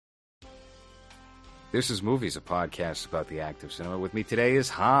This is Movies, a podcast about the act of cinema. With me today is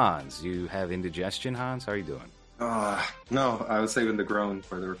Hans. You have indigestion, Hans? How are you doing? No, I was saving the groan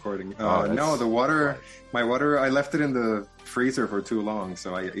for the recording. Oh, no, the water, right. my water, I left it in the freezer for too long,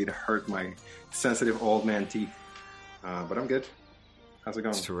 so it hurt my sensitive old man teeth. But I'm good. How's it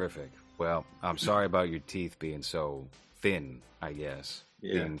going? It's terrific. Well, I'm sorry about your teeth being so thin, I guess.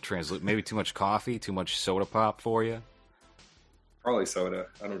 Yeah. Maybe too much coffee, too much soda pop for you? Probably soda.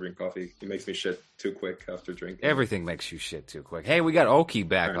 I don't drink coffee. It makes me shit too quick after drinking. Everything makes you shit too quick. Hey, we got Oki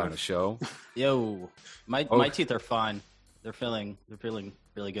back on the show. Yo, my teeth are fine. They're feeling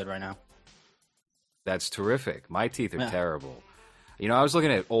really good right now. That's terrific. My teeth are terrible. You know, I was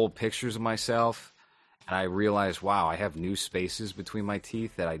looking at old pictures of myself, and I realized, wow, I have new spaces between my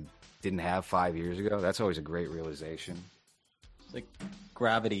teeth that I didn't have 5 years ago. That's always a great realization. It's like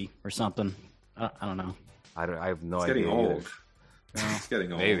gravity or something. I don't know. I have no It's idea. getting old. Either. It's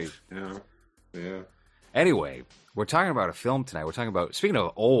getting old. Maybe. Yeah. Anyway, we're talking about a film tonight. Speaking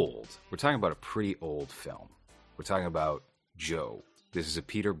of old, we're talking about a pretty old film. We're talking about Joe. This is a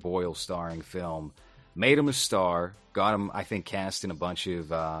Peter Boyle starring film. Made him a star. Got him, I think, cast in a bunch of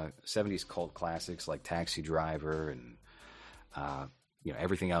 70s cult classics like Taxi Driver and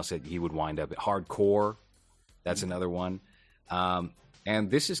everything else that he would wind up at. Hardcore. That's another one.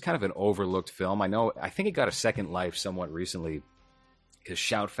 And this is kind of an overlooked film. I think it got a second life somewhat recently because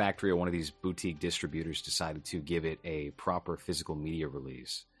Shout Factory or one of these boutique distributors decided to give it a proper physical media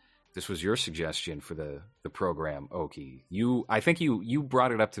release. This was your suggestion for the program, Oki. I think you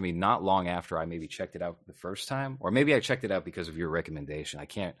brought it up to me not long after I maybe checked it out the first time, or maybe I checked it out because of your recommendation. I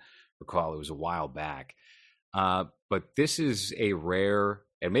can't recall. It was a while back. But this is a rare,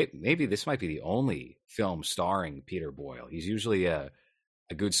 and maybe this might be the only film starring Peter Boyle. He's usually a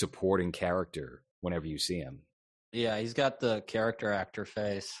good supporting character whenever you see him. Yeah, he's got the character actor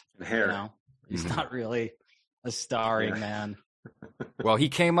face. And hair. You know? He's not really a starring man. Well, he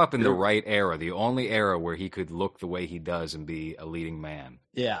came up in the right era, the only era where he could look the way he does and be a leading man.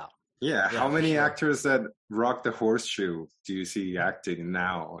 Yeah. Yeah, how many actors that rock the horseshoe do you see acting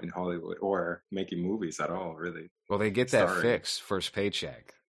now in Hollywood or making movies at all, really? Well, they get that fix, first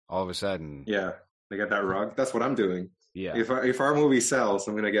paycheck. All of a sudden. Yeah, they get that rug. That's what I'm doing. Yeah. If our movie sells,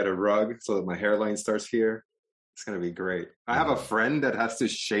 I'm going to get a rug so that my hairline starts here. It's going to be great. I have a friend that has to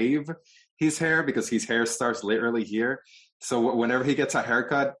shave his hair because his hair starts literally here. So whenever he gets a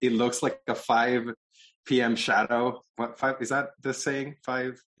haircut, it looks like a 5 p.m. shadow. What 5 is that the saying?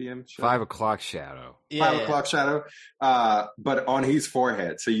 5 p.m. shadow? 5 o'clock shadow. 5 o'clock shadow. But on his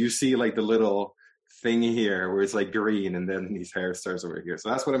forehead. So you see like the little thing here where it's like green and then his hair starts over here. So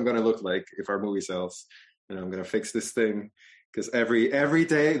that's what I'm going to look like if our movie sells. And I'm going to fix this thing because every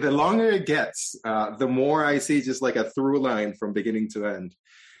day, the longer it gets, the more I see just like a through line from beginning to end.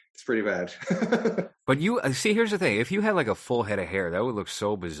 It's pretty bad. But here's the thing. If you had like a full head of hair, that would look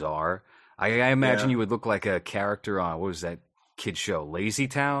so bizarre. I imagine you would look like a character on, what was that kid show, Lazy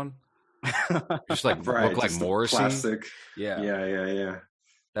Town? Just like look like Morrissey. Classic. Yeah.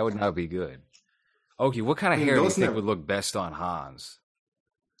 That would not be good. Oki, what kind of hair do you think would look best on Hans?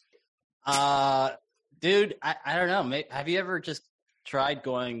 Dude, I don't know. Have you ever just tried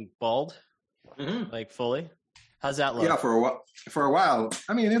going bald, like fully? How's that look? Yeah, for a while.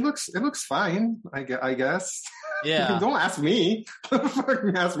 I mean, it looks fine. I guess. Yeah. Don't ask me.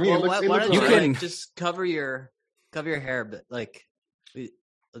 Fucking ask me. Well, it why looks don't you alright. just cover your hair, but like,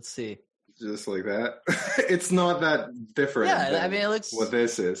 let's see. Just like that. It's not that different. Yeah, I mean, it looks. What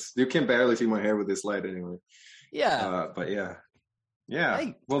this is. You can barely see my hair with this light anyway. Yeah. But yeah.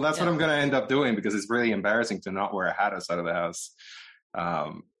 Yeah. Well, that's what I'm going to end up doing because it's really embarrassing to not wear a hat outside of the house.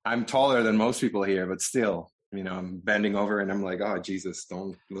 I'm taller than most people here, but still, I'm bending over and I'm like, oh, Jesus,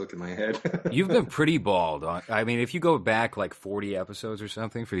 don't look at my head. You've been pretty bald. I mean, if you go back like 40 episodes or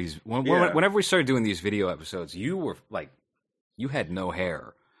something for these, whenever we started doing these video episodes, you had no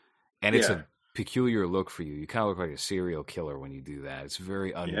hair. And it's a peculiar look for you. You kind of look like a serial killer when you do that. It's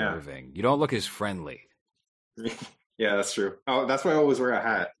very unnerving. Yeah. You don't look as friendly. Yeah, that's true. Oh, that's why I always wear a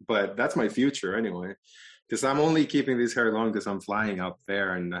hat. But that's my future anyway. Because I'm only keeping this hair long because I'm flying up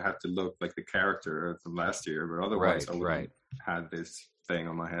there and I have to look like the character from last year. But otherwise, I wouldn't have this thing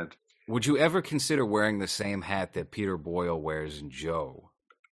on my head. Would you ever consider wearing the same hat that Peter Boyle wears in Joe?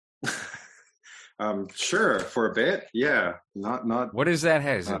 Sure, for a bit. Yeah, not. What is that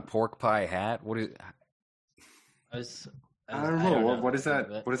hat? Is it a pork pie hat? What is? I don't know. What is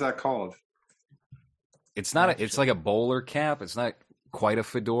that? What is that called? It's not. It's like a bowler cap. It's not quite a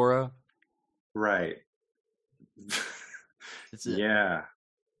fedora. Right. It's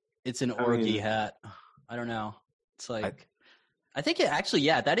an orgy hat. I don't know. It's like I think it actually.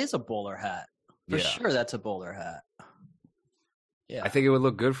 Yeah, that is a bowler hat. For sure, that's a bowler hat. Yeah, I think it would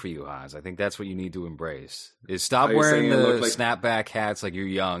look good for you, Hans. I think that's what you need to embrace. Is stop wearing the snapback hats like you're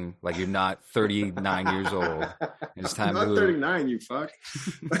young, like you're not 39 years old. It's time I'm not 39, you fuck.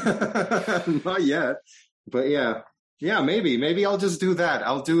 Not yet. But yeah, maybe I'll just do that.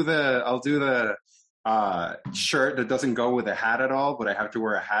 I'll do the shirt that doesn't go with a hat at all, but I have to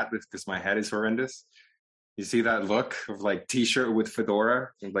wear a hat because my head is horrendous. You see that look of like t-shirt with fedora,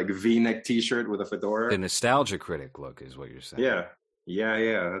 like V-neck t-shirt with a fedora. The nostalgia critic look is what you're saying. Yeah.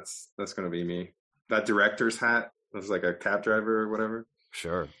 That's gonna be me. That director's hat. That's like a cab driver or whatever.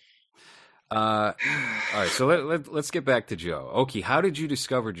 Sure. All right. So let's get back to Joe. Oki, how did you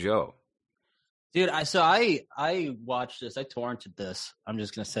discover Joe? Dude, I watched this. I torrented this. I'm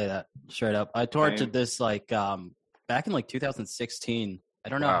just gonna say that straight up. I torrented this like back in like 2016. I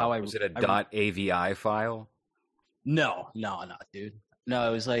don't know how was it a .avi file? No, dude. No,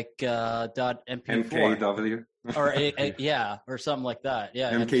 it was like .mp4 MKW or or something like that.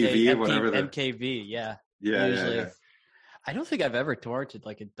 Yeah, MKV, whatever. MKV, yeah. Yeah. I don't think I've ever torrented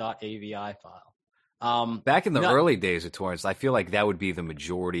like a .avi file. Back in the early days of torrents, I feel like that would be the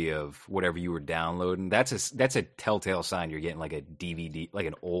majority of whatever you were downloading. That's a telltale sign you're getting like a DVD, like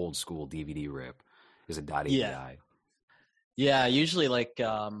an old school DVD rip, is a .avi. Yeah, usually like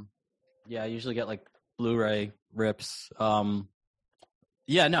I usually get like Blu-ray rips. But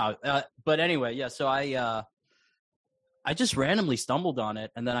anyway, so I just randomly stumbled on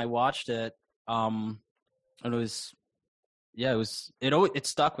it and then I watched it. And it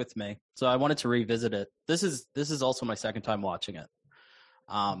stuck with me. So I wanted to revisit it. This is also my second time watching it.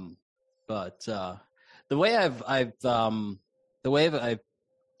 But the way I've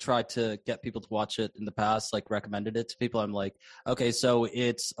tried to get people to watch it in the past, like recommended it to people, I'm like, okay, so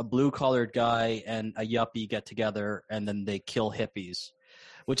it's a blue-collared guy and a yuppie get together and then they kill hippies,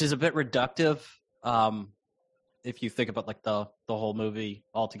 which is a bit reductive if you think about like the whole movie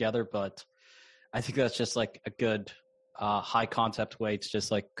altogether. But I think that's just like a good high concept way to just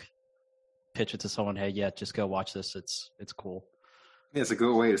like pitch it to someone. Hey, yeah, just go watch this. It's cool. Yeah, it's a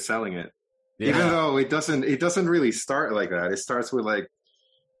good way of selling it. Yeah. Even though it doesn't really start like that. It starts with like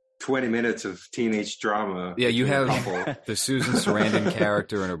 20 minutes of teenage drama. Yeah, you have the Susan Sarandon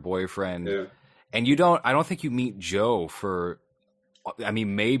character and her boyfriend. Yeah. And I don't think you meet Joe for,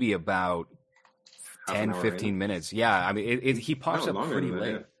 maybe about 10, 15 minutes. Yeah, I mean, he pops up pretty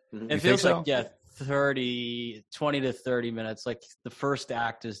late. Yeah. Mm-hmm. It feels like, 20 to 30 minutes. Like the first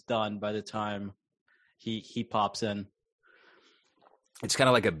act is done by the time he pops in. It's kind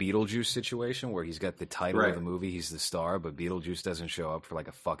of like a Beetlejuice situation where he's got the title of the movie, he's the star, but Beetlejuice doesn't show up for like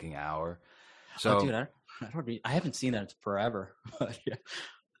a fucking hour. So, dude, I haven't seen that in forever.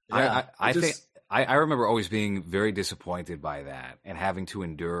 I remember always being very disappointed by that and having to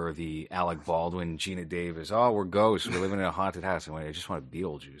endure the Alec Baldwin, Gina Davis. Oh, we're ghosts. We're living in a haunted house. I just want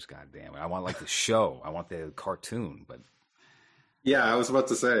Beetlejuice. God damn it! I want like the show. I want the cartoon. But yeah, I was about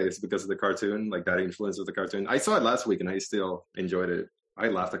to say it's because of the cartoon, like that influence of the cartoon. I saw it last week and I still enjoyed it. I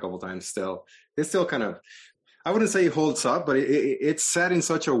laughed a couple times. Still, it's still kind of. I wouldn't say it holds up, but it's set in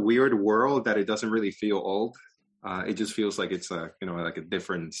such a weird world that it doesn't really feel old. It just feels like it's like a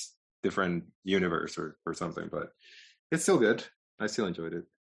different universe or something, but it's still good. I still enjoyed it.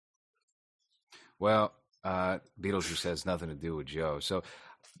 Well, Beetlejuice has nothing to do with Joe. So,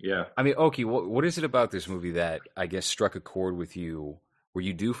 yeah. I mean, Oki, what is it about this movie that I guess struck a chord with you where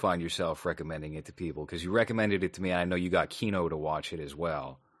you do find yourself recommending it to people? Because you recommended it to me, and I know you got Kino to watch it as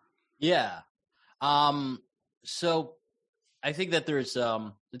well. Yeah. So I think that there's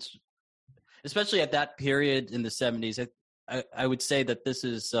it's especially at that period in the 70s. I would say that this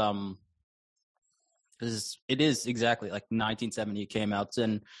is exactly like 1970 it came out,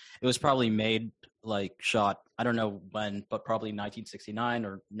 and it was probably made shot I don't know when, but probably 1969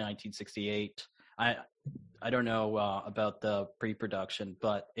 or 1968. I don't know about the pre-production,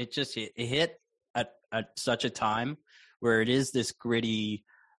 but it hit at such a time where it is this gritty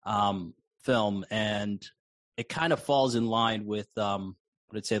film, and it kind of falls in line with I'd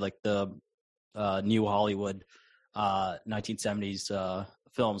say like the new Hollywood 1970s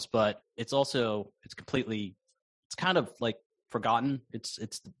films, but it's kind of like forgotten.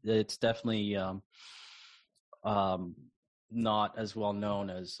 It's definitely not as well known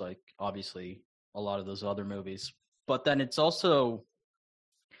as like obviously a lot of those other movies. But then it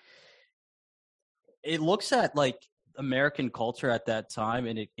looks at like American culture at that time,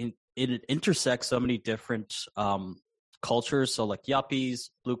 and it intersects so many different cultures. So like yuppies,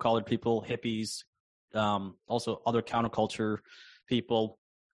 blue collared people, hippies, also other counterculture people,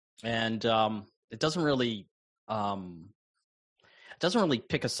 and it doesn't really doesn't really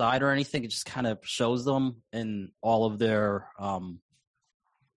pick a side or anything. It just kind of shows them in all of their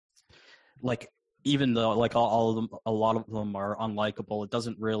like, even though like all of them, a lot of them are unlikable, it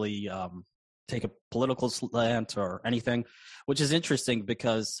doesn't really take a political slant or anything, which is interesting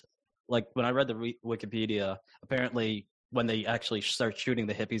because like when I read the Wikipedia, apparently when they actually start shooting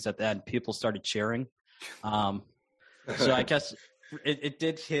the hippies at the end, people started cheering. So I guess it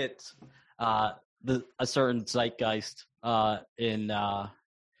did hit a certain zeitgeist in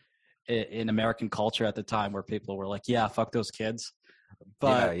American culture at the time, where people were like, "Yeah, fuck those kids."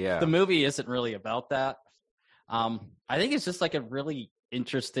 But the movie isn't really about that. I think it's just like a really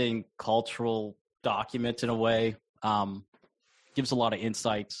interesting cultural document in a way. Gives a lot of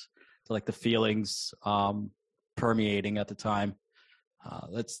insights to like the feelings permeating at the time.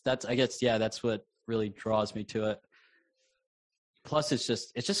 That's I guess that's what really draws me to it. Plus, it's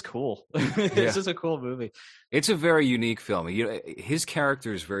just cool. It's just a cool movie. It's a very unique film. His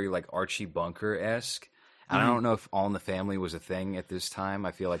character is very like Archie Bunker-esque. And I don't know if All in the Family was a thing at this time.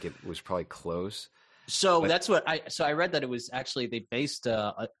 I feel like it was probably close. So that's what I read, that it was actually they based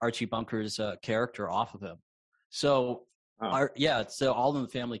Archie Bunker's character off of him. So so All in the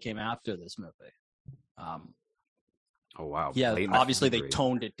Family came after this movie. Oh wow! Yeah, obviously they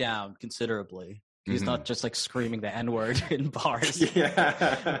toned it down considerably. He's not just like screaming the N-word in bars.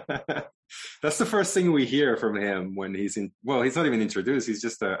 Yeah. That's the first thing we hear from him when he's in. Well, he's not even introduced. He's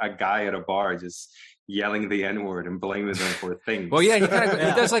just a guy at a bar just yelling the N-word and blaming them for things. Well, yeah, he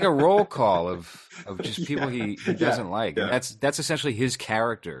does like a roll call of just people he doesn't like. And that's essentially his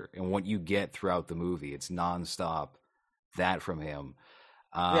character and what you get throughout the movie. It's nonstop that from him.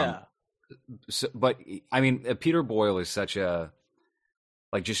 So, but I mean, Peter Boyle is such a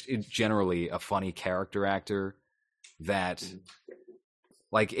like just generally a funny character actor that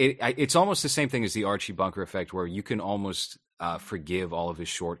like it's almost the same thing as the Archie Bunker effect, where you can almost forgive all of his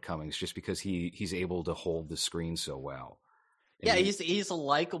shortcomings just because he's able to hold the screen so well. And he's a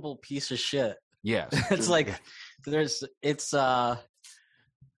likable piece of shit. Yes. It's like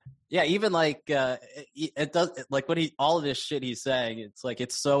even like it does, like when all of this shit he's saying, it's like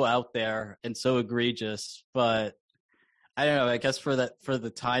it's so out there and so egregious, but I don't know, I guess for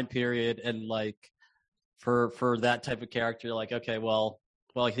the time period and like for that type of character, like, okay, well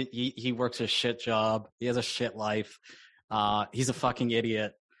he works a shit job, he has a shit life, he's a fucking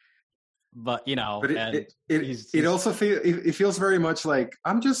idiot, but but it also feels very much like,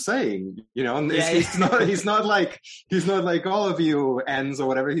 I'm just saying, and he's not like all of you ends or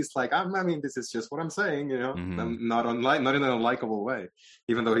whatever. He's like, I mean, this is just what I'm saying, I'm not in an unlikable way,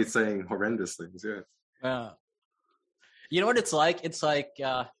 even though he's saying horrendous things. You know what it's like? It's like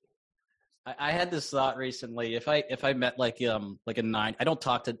I had this thought recently. If I met like a I don't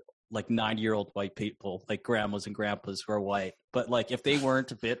talk to like 90-year-old white people, like grandmas and grandpas who are white, but like if they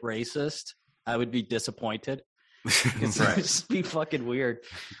weren't a bit racist, I would be disappointed. It would just be fucking weird,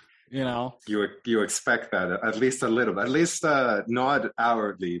 You expect that at least a little bit, at least not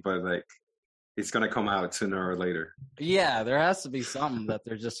outwardly, but like it's gonna come out sooner or later. Yeah, there has to be something that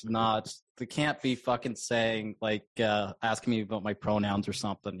they're just not. They can't be fucking saying like asking me about my pronouns or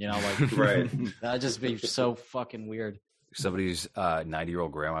something. Like right. That'd just be so fucking weird. Somebody's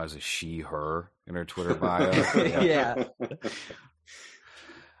 90-year-old grandma has a she, her in her Twitter bio. Yeah.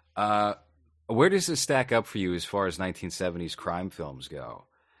 Where does this stack up for you as far as 1970s crime films go?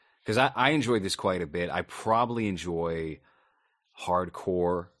 Because I enjoyed this quite a bit. I probably enjoy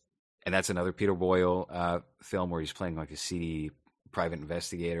Hardcore, and that's another Peter Boyle film where he's playing like a seedy private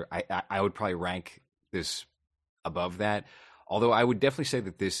investigator. I would probably rank this above that. Although I would definitely say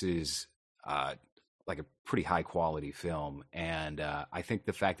that this is like a pretty high quality film. And I think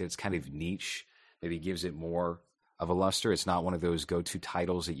the fact that it's kind of niche maybe gives it more of a luster. It's not one of those go-to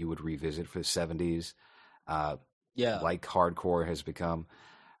titles that you would revisit for the 70s. Like Hardcore has become.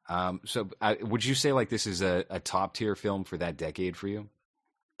 So would you say like this is a top tier film for that decade for you?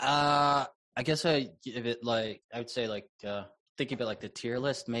 I guess I give it like, I would say like, thinking about like the tier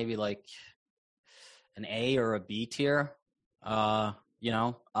list, maybe like an A or a B tier.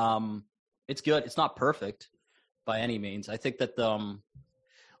 It's good. It's not perfect by any means. I think that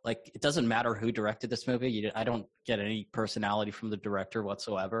like it doesn't matter who directed this movie. I don't get any personality from the director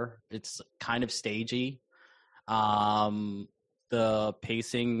whatsoever. It's kind of stagey. The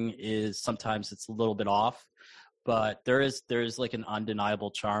pacing is sometimes it's a little bit off, but there is like an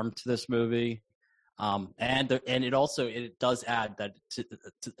undeniable charm to this movie. And it does add that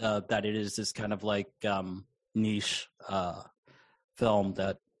that it is this kind of like niche film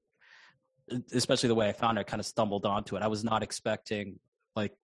that, especially the way I found it, I kind of stumbled onto it. I was not expecting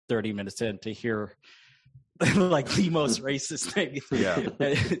like 30 minutes in to hear like the most racist thing. Yeah.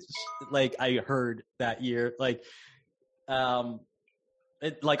 Like I heard that year. Like,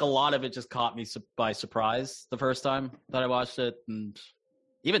 it like a lot of it just caught me by surprise the first time that I watched it, and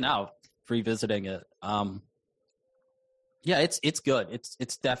even now revisiting it. Yeah, it's good.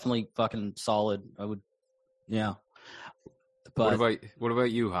 It's definitely fucking solid. I would, yeah. But what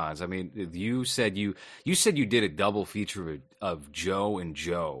about you, Hans? I mean, you said you did a double feature of Joe and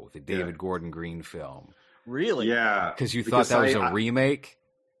Joe, the David Gordon Green film. Really? Yeah. Because you thought that was a remake?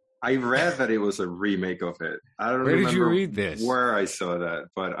 I read that it was a remake of it. I don't Where remember did you read this? Where I saw that,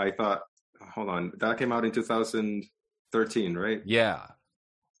 but I thought, hold on, that came out in 2013, right? Yeah.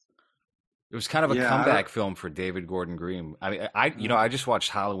 It was kind of a comeback film for David Gordon Green. I mean, I just watched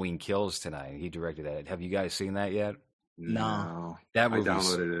Halloween Kills tonight. He directed that. Have you guys seen that yet? No. That movie I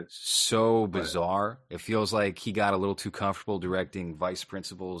downloaded it. So bizarre. It feels like he got a little too comfortable directing Vice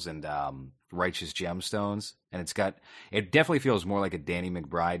Principals and Righteous Gemstones, and it definitely feels more like a Danny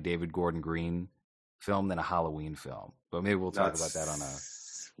McBride, David Gordon Green film than a Halloween film. But maybe we'll talk about that on a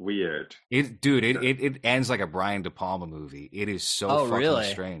weird. It ends like a Brian De Palma movie. It is so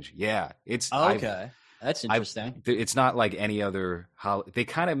fucking strange. Yeah, it's okay. That's interesting. It's not like any other. They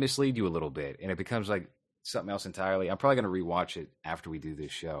kind of mislead you a little bit, and it becomes like something else entirely. I'm probably going to rewatch it after we do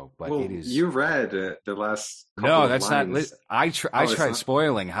this show. But it is. You read the last. No, that's lines. Not. I tried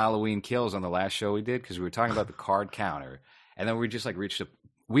spoiling Halloween Kills on the last show we did because we were talking about the card counter, and then we just like reached.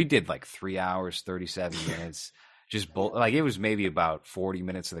 We did like 3 hours, 37 minutes. Just like it was maybe about 40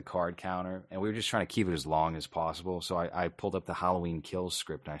 minutes of the card counter, and we were just trying to keep it as long as possible. So I pulled up the Halloween Kills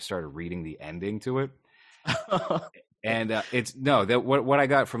script and I started reading the ending to it. And what I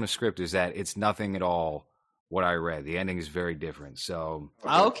got from the script is that it's nothing at all what I read. The ending is very different. So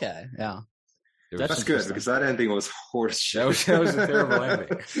okay, yeah, that's good because that ending was horse shit. That was a terrible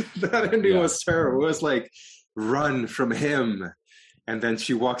ending. That ending was terrible. It was like run from him. And then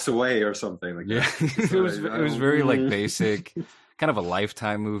she walks away or something like that. it was very like basic, kind of a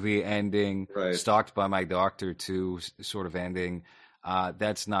Lifetime movie ending. Right. Stalked by My Doctor 2 sort of ending.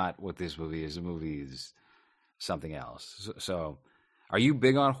 That's not what this movie is. The movie is something else. So, are you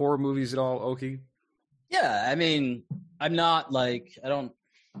big on horror movies at all, Oki? Yeah, I mean, I'm not like I don't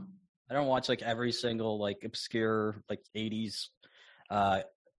watch like every single like obscure like 80s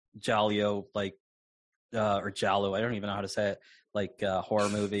Jalio like or Jallo. I don't even know how to say it. Like horror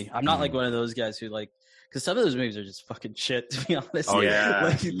movie. I'm not like one of those guys who like because some of those movies are just fucking shit to be honest. Oh yeah,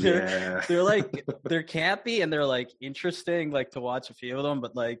 like, they're like they're campy and they're like interesting like to watch a few of them,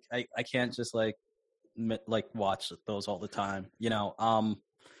 but like I can't just like watch those all the time, you know.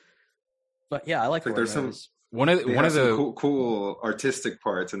 But yeah, I like horror movies. One of the cool artistic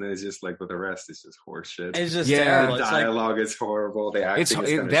parts, and then it's just like with the rest, it's just horse shit. It's just terrible. The dialogue is horrible. The acting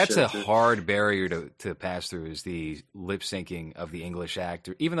is that's a shit. hard barrier to pass through is the lip syncing of the English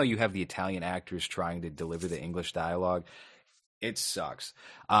actor. Even though you have the Italian actors trying to deliver the English dialogue, it sucks.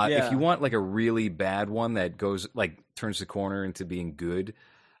 If you want like a really bad one that goes like turns the corner into being good,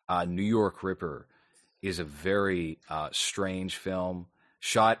 New York Ripper is a very strange film.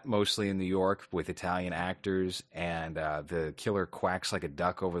 Shot mostly in New York with Italian actors, and the killer quacks like a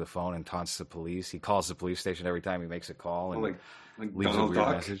duck over the phone and taunts the police. He calls the police station every time he makes a call and like leaves Donald a weird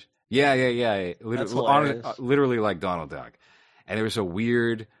Duck. message. Yeah. Literally like Donald Duck. And there was a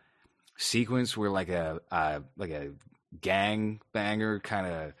weird sequence where like a gang banger kind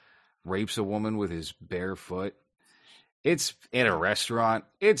of rapes a woman with his bare foot. It's in a restaurant.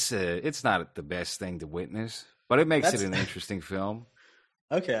 It's not the best thing to witness, but it makes it an interesting film.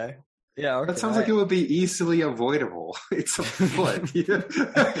 Okay. Yeah. Okay. That sounds like it would be easily avoidable. It's a foot.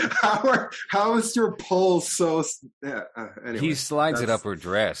 How is your pulse so? Yeah. Anyway, he slides it up her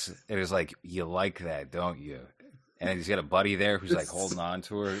dress. It is like, you like that, don't you? And he's got a buddy there who's like holding on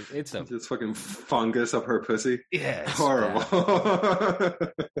to her. It's fucking fungus up her pussy. Yeah. It's horrible.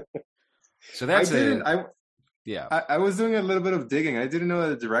 So that's I was doing a little bit of digging. I didn't know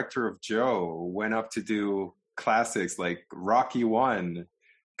the director of Joe went up to do classics like Rocky 1,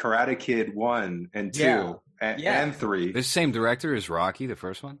 Karate Kid 1 and 2 and 3. This same director as Rocky, the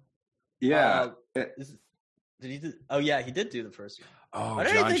first one? Yeah. Did he do, oh yeah, he did do the first one. Oh, I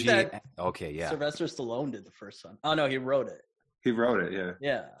don't think that okay, yeah. Sylvester Stallone did the first one. Oh no, he wrote it. He wrote it, yeah.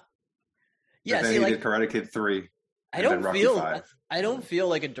 Yeah. Yeah, then he did Karate Kid 3. I don't feel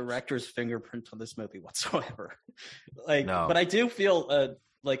like a director's fingerprint on this movie whatsoever. No. But I do feel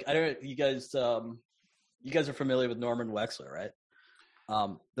like I don't you guys are familiar with Norman Wexler, right?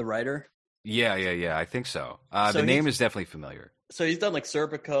 The writer? Yeah. I think so. The name is definitely familiar. So he's done like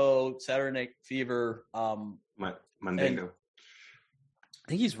Serpico, Saturday Night Fever, Mandingo. I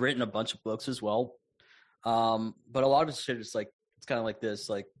think he's written a bunch of books as well. But a lot of his shit is like it's kind of like this,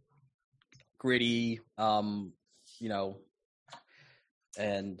 like gritty, you know,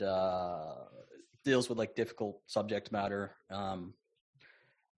 and deals with like difficult subject matter.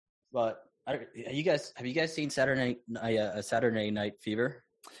 But have you guys seen Saturday Night Fever?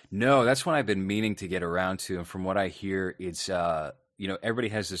 No, that's one I've been meaning to get around to, and from what I hear, it's you know, everybody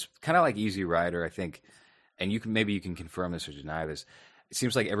has this kind of like Easy Rider, I think, and you can confirm this or deny this. It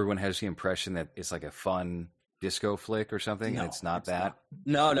seems like everyone has the impression that it's like a fun disco flick or something, and it's not that.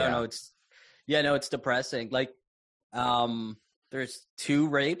 No, it's depressing. Like, there's 2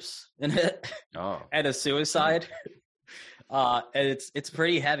 rapes in it, and a suicide, and it's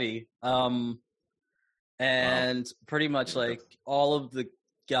pretty heavy. And pretty much like all of the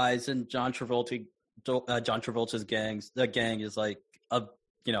guys in John Travolta's the gang is like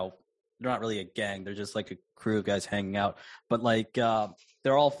you know, they're not really a gang, they're just like a crew of guys hanging out, but like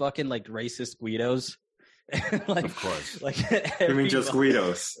they're all fucking like racist Guidos. Like, of course, like you mean just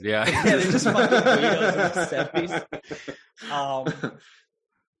Guidos? Yeah, they're just fucking Guidos in the 70s.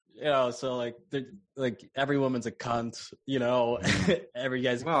 You know, so like every woman's a cunt, you know. Every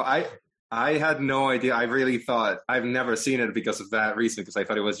guy's well, I had no idea. I really thought I've never seen it because of that reason, because I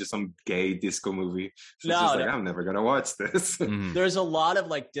thought it was just some gay disco movie. So I'm never gonna watch this. There's a lot of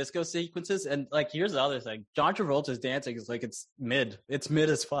like disco sequences, and like here's the other thing: John Travolta's dancing is like it's mid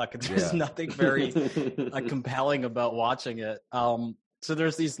as fuck. There's nothing very compelling about watching it. So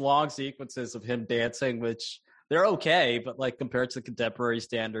there's these long sequences of him dancing, which they're okay, but like compared to contemporary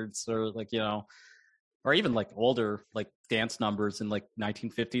standards, or like, you know, or even like older like dance numbers in like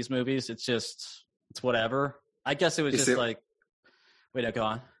 1950s movies, it's whatever. I guess it was like, wait, no, go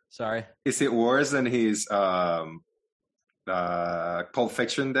on. Sorry. Is it worse than his Pulp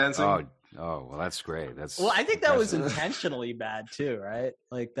Fiction dancing? Oh, well, that's great. Well, I think that was intentionally bad too, right?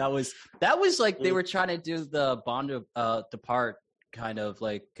 Like that was like they were trying to do the Bond Depart kind of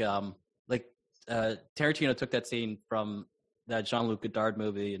like Tarantino took that scene from that Jean-Luc Godard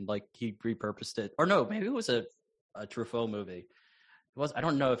movie and like he repurposed it, or no, maybe it was a Truffaut movie. I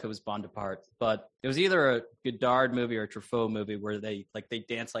don't know if it was Bond Apart, but it was either a Godard movie or a Truffaut movie where they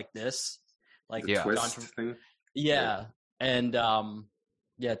dance like this, like the twist thing. Yeah, and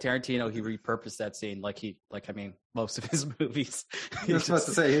Tarantino, he repurposed that scene I mean most of his movies. You're supposed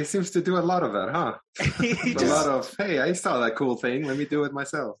to say he seems to do a lot of that, huh? A lot of, hey, I saw that cool thing, let me do it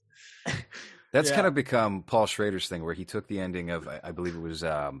myself. That's kind of become Paul Schrader's thing, where he took the ending of, I believe it was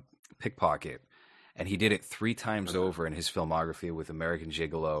Pickpocket, and he did it 3 times over in his filmography with American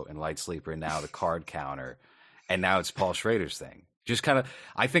Gigolo and Light Sleeper, and now The Card Counter, and now it's Paul Schrader's thing. Just kind of,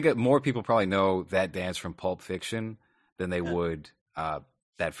 I think that more people probably know that dance from Pulp Fiction than they would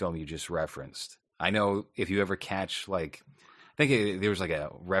that film you just referenced. I know if you ever catch, like, I think there was like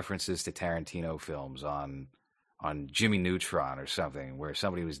references to Tarantino films on Jimmy Neutron or something, where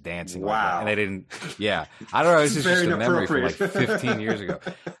somebody was dancing. Wow. Like that, and they didn't. Yeah, I don't know. It's just a memory from like 15 years ago.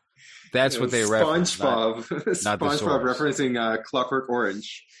 That's what they referenced. SpongeBob referencing Clockwork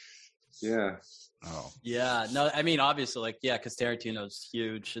Orange. Yeah. Oh. Yeah. No, I mean, obviously, like, yeah, because Tarantino's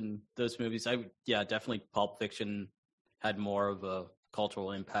huge in those movies. Definitely Pulp Fiction had more of a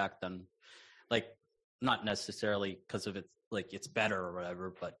cultural impact than, like, not necessarily because of it, like, it's better or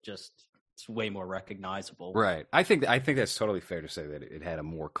whatever, but just it's way more recognizable. Right. I think that's totally fair to say that it had a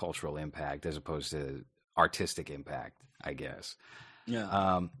more cultural impact as opposed to artistic impact, I guess.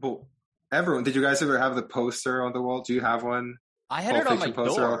 Yeah. Well, everyone, did you guys ever have the poster on the wall? Do you have one? I had it on my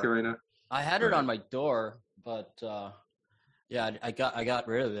door. Ocarina? I had it on my door, but I got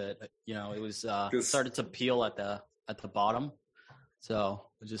rid of it. You know, it was it started to peel at the bottom, so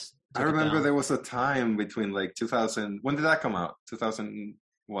I just. I remember there was a time between like 2000. When did that come out? 2000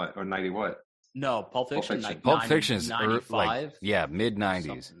 what or 90 what? No, Pulp Fiction. Pulp Fiction is 95. Mid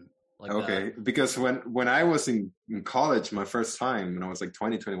 90s. Like okay, that. Because when I was in college, my first time when I was like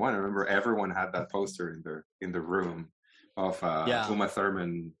 20, 21, I remember everyone had that poster in the room of Uma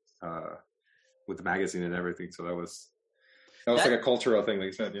Thurman with the magazine and everything. So that was like a cultural thing, like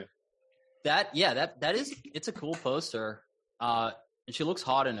you said. Yeah. That is, it's a cool poster. And she looks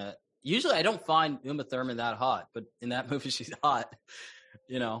hot in it. Usually, I don't find Uma Thurman that hot, but in that movie, she's hot.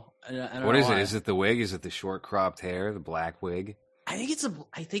 You know. I don't what know is why. it? Is it the wig? Is it the short cropped hair? The black wig? I think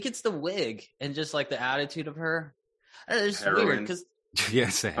it's the wig and just like the attitude of her. It's Heroin. weird because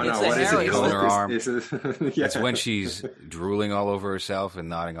yes, what is it? On her arm. Yeah. It's when she's drooling all over herself and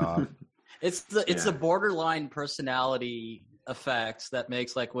nodding off. It's the borderline personality effects that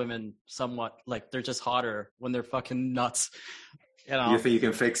makes like women somewhat like they're just hotter when they're fucking nuts. You know, you think you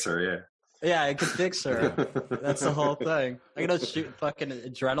can fix her? Yeah. Yeah, I could fix her. That's the whole thing. I'm gonna shoot fucking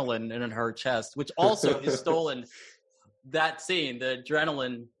adrenaline in her chest, which also is stolen. That scene, the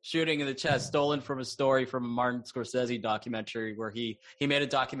adrenaline shooting in the chest, stolen from a story from a Martin Scorsese documentary where he made a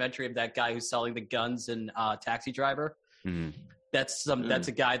documentary of that guy who's selling the guns in Taxi Driver. Mm-hmm. That's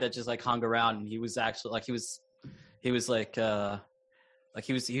a guy that just like hung around, and he was actually like he was like a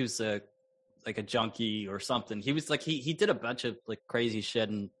junkie or something. He was like he did a bunch of like crazy shit,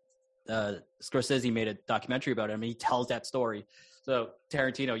 and Scorsese made a documentary about him, and he tells that story. So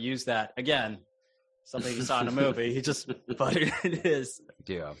Tarantino used that again. Something he saw in a movie. He just buttered it is.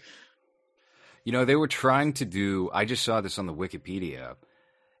 Yeah. You know, they were trying to do, I just saw this on the Wikipedia,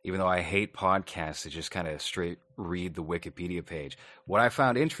 even though I hate podcasts that just kind of straight read the Wikipedia page. What I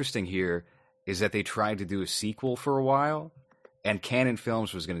found interesting here is that they tried to do a sequel for a while, and Canon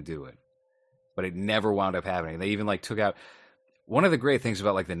Films was going to do it. But it never wound up happening. They even like took out, one of the great things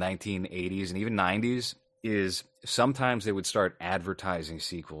about like the 1980s and even 90s is sometimes they would start advertising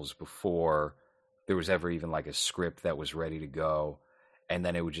sequels before there was ever even like a script that was ready to go, and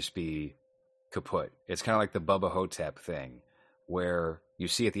then it would just be kaput. It's kind of like the Bubba Hotep thing, where you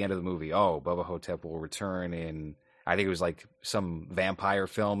see at the end of the movie, oh, Bubba Hotep will return in, I think it was like some vampire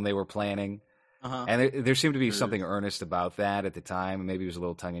film they were planning. Uh-huh. And there seemed to be something earnest about that at the time. Maybe it was a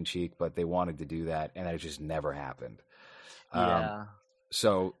little tongue-in-cheek, but they wanted to do that, and it just never happened. Yeah.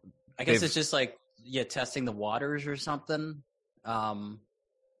 So I guess it's just like, testing the waters or something.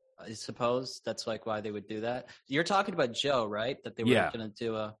 I suppose that's like why they would do that. You're talking about Joe, right? That they were going to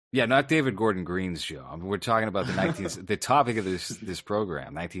do a... Yeah, not David Gordon Green's Joe. I mean, we're talking about the topic of this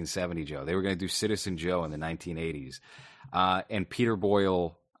program, 1970 Joe. They were going to do Citizen Joe in the 1980s. And Peter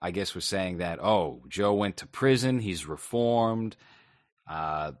Boyle, I guess, was saying that, oh, Joe went to prison. He's reformed.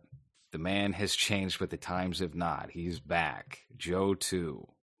 The man has changed, but the times have not. He's back. Joe 2.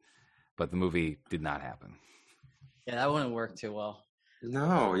 But the movie did not happen. Yeah, that wouldn't work too well.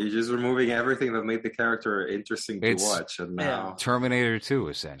 No, you're just removing everything that made the character interesting to watch. And now Terminator 2,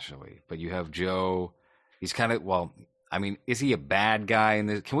 essentially. But you have Joe. He's kind of, well, I mean, is he a bad guy in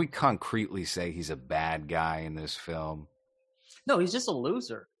this? Can we concretely say he's a bad guy in this film? No, he's just a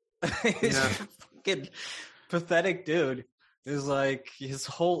loser. He's a fucking pathetic dude. Is like his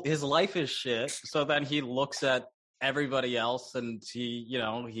life is shit. So then he looks at everybody else, and he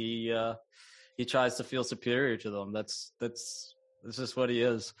tries to feel superior to them. That's just what he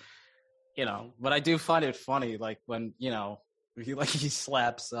is, But I do find it funny, like when he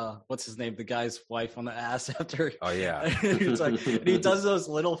slaps what's his name, the guy's wife on the ass after. Oh yeah, it's like, and he does those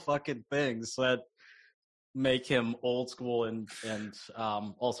little fucking things that make him old school and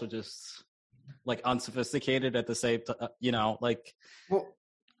also just like unsophisticated at the same time. Like. Well,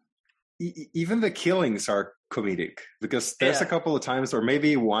 even the killings are comedic, because there's a couple of times, or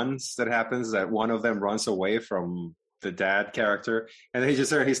maybe once, that happens that one of them runs away from the dad character, and he's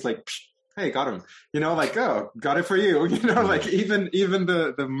just there, he's like, hey, got him, like, oh, got it for you, like even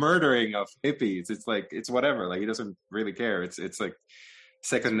the murdering of hippies, it's like, it's whatever, like he doesn't really care, it's like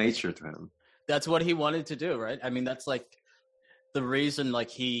second nature to him. That's what he wanted to do, right? I mean, that's like the reason, like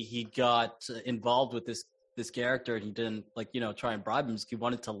he got involved with this character, and he didn't try and bribe him. He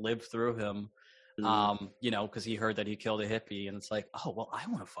wanted to live through him, because he heard that he killed a hippie, and it's like, oh well, I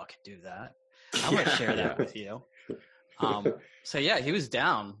want to fucking do that. I want to share that with you. So yeah, he was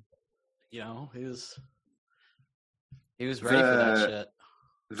down. He was ready for that shit.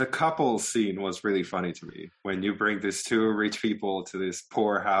 The couple scene was really funny to me, when you bring these two rich people to this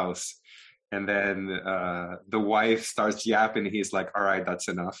poor house, and then the wife starts yapping. He's like, all right, that's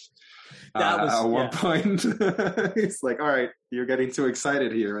enough. At one point, he's like, all right, you're getting too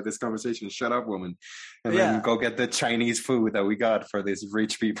excited here with this conversation. Shut up, woman. And then go get the Chinese food that we got for these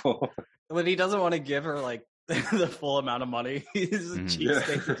rich people. But he doesn't want to give her like the full amount of money. He's a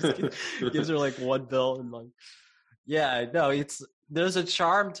cheapskate. He gives her like one bill, and like, there's a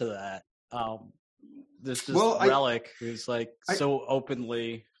charm to that. There's this Relic who's like so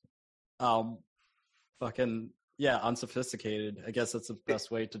openly unsophisticated. I guess that's the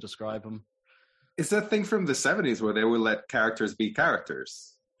best way to describe him. It's that thing from the 70s where they would let characters be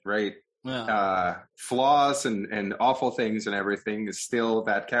characters, right? Yeah. Flaws and awful things and everything is still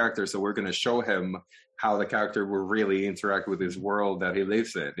that character, so we're going to show him how the character will really interact with his world that he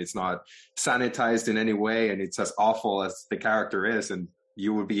lives in. It's not sanitized in any way, and it's as awful as the character is, and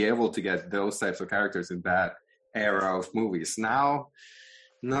you would be able to get those types of characters in that era of movies. Now,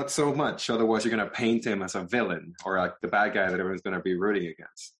 not so much. Otherwise, you're going to paint him as a villain or like the bad guy that everyone's going to be rooting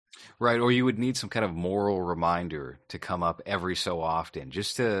against. Right, or you would need some kind of moral reminder to come up every so often,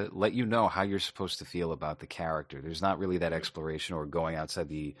 just to let you know how you're supposed to feel about the character. There's not really that exploration or going outside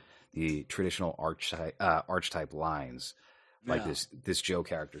the the traditional archetype lines, like this Joe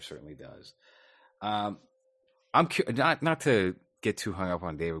character certainly does. I'm not to get too hung up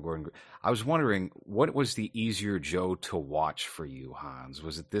on David Gordon. I was wondering, what was the easier Joe to watch for you, Hans?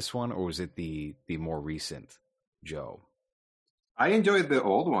 Was it this one, or was it the more recent Joe? I enjoyed the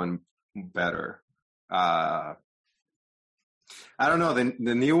old one better. I don't know.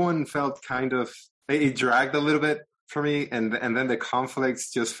 The new one felt kind of, it dragged a little bit for me, and then the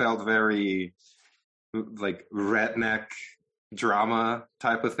conflicts just felt very like redneck drama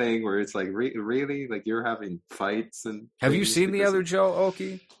type of thing, where it's like really like you're having fights. And have you seen the other Joe,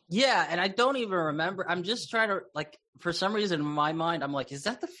 Oki? Yeah, and I don't even remember. I'm just trying to, like, for some reason in my mind, I'm like, is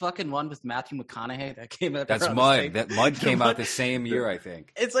that the fucking one with Matthew McConaughey that came out? That's Mud. That Mud came out the same year, I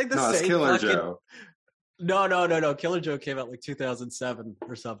think. It's like the same. It's Killer fucking... Joe. No. Killer Joe came out like 2007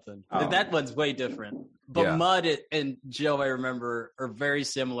 or something. Oh. That one's way different. But Yeah. Mud and Joe, I remember, are very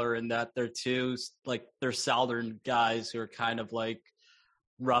similar in that they're two, like, they're Southern guys who are kind of like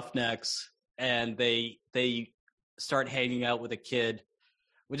roughnecks, and they start hanging out with a kid,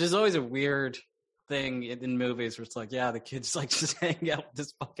 which is always a weird thing in movies where it's like, yeah, the kid's like just hanging out with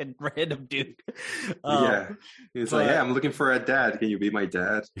this fucking random dude. Yeah, it's like, yeah, I'm looking for a dad. Can you be my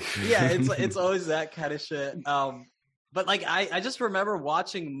dad? Yeah, it's always that kind of shit. But like I just remember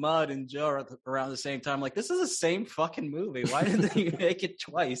watching Mud and Joe around the same time. Like, this is the same fucking movie. Why did they make it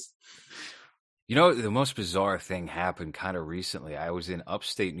twice? You know, the most bizarre thing happened kind of recently. I was in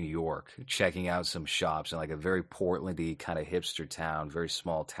upstate New York checking out some shops in like a very Portlandy kind of hipster town, very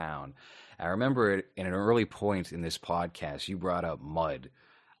small town. I remember it in an early point in this podcast, you brought up Mud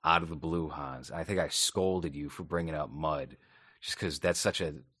out of the blue, Hans. I think I scolded you for bringing up Mud just because that's such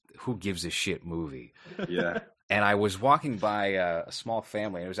a who gives a shit movie. Yeah. And I was walking by a small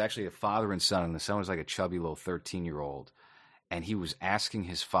family, and it was actually a father and son, and the son was like a chubby little 13-year-old. And he was asking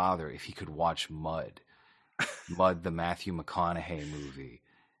his father if he could watch Mud, the Matthew McConaughey movie.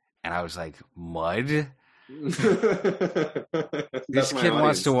 And I was like, Mud? This kid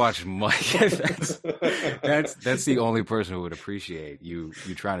wants to watch Mud. that's the only person who would appreciate you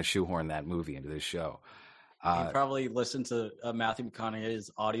trying to shoehorn that movie into this show. You probably listened to Matthew McConaughey's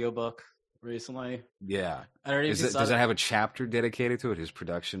audiobook recently. Yeah. I don't know if does it have a chapter dedicated to it, his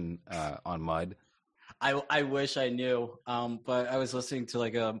production on Mud? I wish I knew, but I was listening to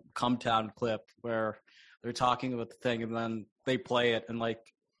like a Cumtown clip where they're talking about the thing, and then they play it, and like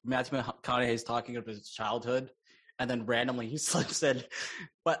Matthew McConaughey's talking about his childhood, and then randomly he slips in,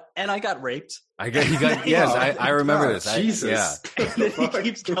 and I got raped. He got yes, I remember this. Jesus, And then he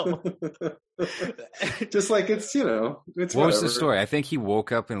keeps going. Just like it's What whatever. was the story? I think he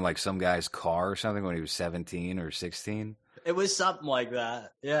woke up in like some guy's car or something when he was 17 or 16. It was something like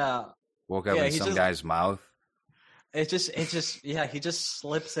that. Yeah. Woke up in some guy's mouth. It just he just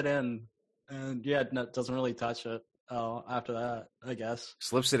slips it in, and doesn't really touch it. After that, I guess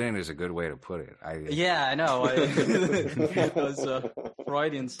Slips it in is a good way to put it. I know. It was a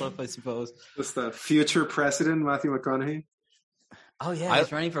Freudian slip, I suppose. Just the future president, Matthew McConaughey. Oh yeah,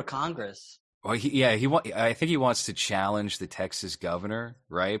 he's running for Congress. Well, I think he wants to challenge the Texas governor,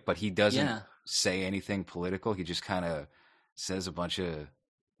 right? But he doesn't say anything political. He just kind of says a bunch of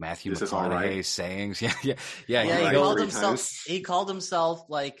Matthew McConaughey sayings. Yeah. He called himself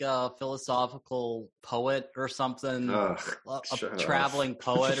like a philosophical poet or something, a traveling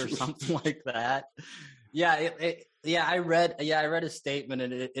poet or something like that. Yeah, I read a statement,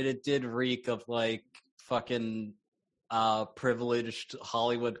 and it did reek of like fucking privileged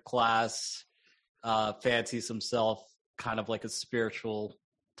Hollywood class, fancies himself kind of like a spiritual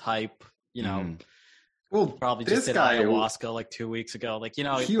type, you know. Mm. Well, probably just did ayahuasca like 2 weeks ago. Like, you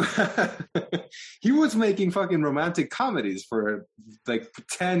know, he was making fucking romantic comedies for like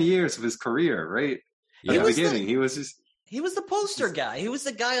 10 years of his career, right? At the beginning, he was the poster guy. He was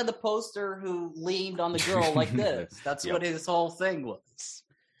the guy on the poster who leaned on the girl like this. That's what his whole thing was.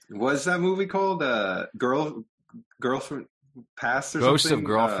 Was that movie called Girlfriend Past or Ghost something? of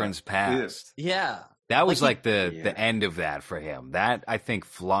Girlfriend's Past. Yeah. That was like the end of that for him. That, I think,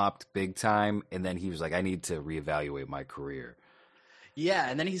 flopped big time, and then he was like, I need to reevaluate my career. Yeah,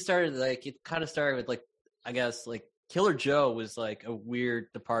 and then he started, like, it kind of started with, like, I guess, like, Killer Joe was, like, a weird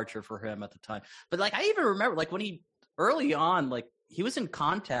departure for him at the time. But, like, I even remember, like, when he, early on, like, he was in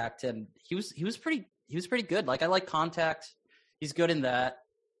Contact, and he was pretty good. Like, I like Contact. He's good in that.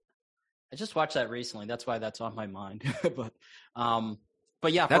 I just watched that recently. That's why that's on my mind.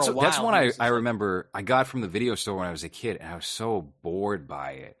 But yeah, that's one I remember I got from the video store when I was a kid, and I was so bored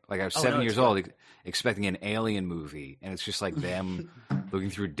by it. Like, I was 7 years old expecting an alien movie, and it's just like them looking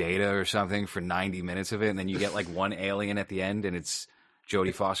through data or something for 90 minutes of it, and then you get like one alien at the end, and it's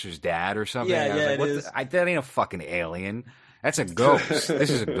Jodie Foster's dad or something. Yeah, I was yeah, like, it what is. that ain't a fucking alien. That's a ghost. This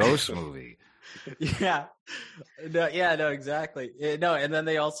is a ghost movie. Yeah, no, exactly. No, and then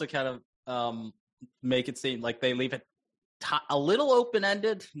they also kind of make it seem like they leave it a little open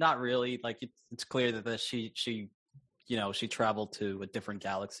ended. Not really. Like it's clear that she she traveled to a different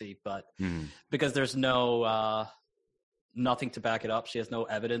galaxy, but because there's no nothing to back it up, she has no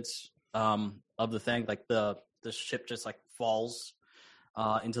evidence of the thing. Like the ship just like falls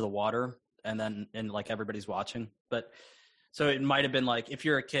into the water, and like everybody's watching, but. So it might have been like, if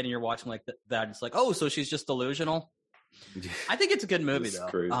you're a kid and you're watching like that, it's like, oh, so she's just delusional. I think it's a good movie,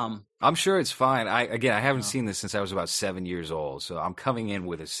 though. I'm sure it's fine. I haven't seen this since I was about 7 years old, so I'm coming in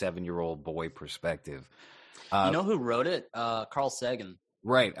with a 7-year-old boy perspective. You know who wrote it? Carl Sagan.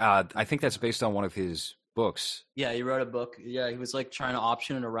 Right. I think that's based on one of his books. Yeah, he wrote a book. Yeah, he was like trying to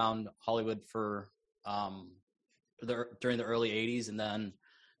option it around Hollywood for during the early 80s, and then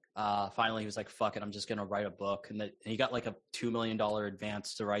finally he was like, fuck it, I'm just gonna write a book. And he got like a $2 million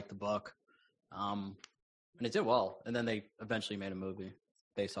advance to write the book, and it did well, and then they eventually made a movie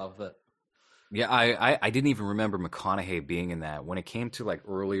based off of it. Yeah, I didn't even remember McConaughey being in that. When it came to like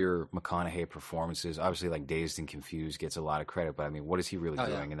earlier McConaughey performances, obviously like Dazed and Confused gets a lot of credit, but I mean, what is he really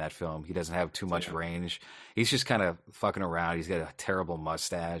doing in that film? He doesn't have too much range. He's just kind of fucking around. He's got a terrible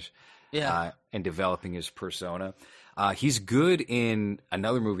mustache, and developing his persona. He's good in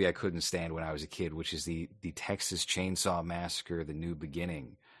another movie I couldn't stand when I was a kid, which is the Texas Chainsaw Massacre: The New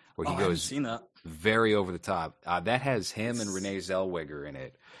Beginning, where he goes seen that. very over the top. That has him and Renee Zellweger in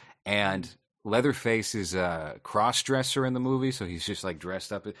it, and Leatherface is a cross-dresser in the movie, so he's just like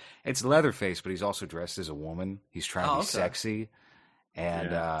dressed up. It's Leatherface, but he's also dressed as a woman. He's trying to be sexy,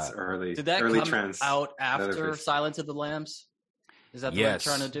 and it's early. Did that early come trends, out after Leatherface. Silence of the Lambs? Is that the one you're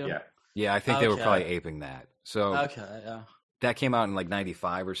trying to do? Yeah, I think they were probably aping that. So that came out in like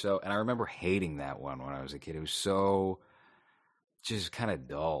 95 or so, and I remember hating that one when I was a kid. It was so just kind of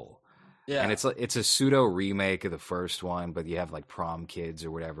dull. Yeah, and it's a pseudo remake of the first one, but you have like prom kids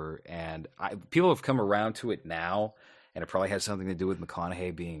or whatever, and people have come around to it now, and it probably has something to do with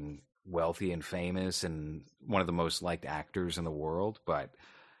McConaughey being wealthy and famous and one of the most liked actors in the world. But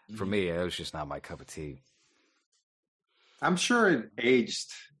for me, it was just not my cup of tea. I'm sure it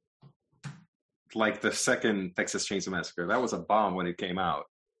aged like the second Texas Chainsaw Massacre. That was a bomb when it came out,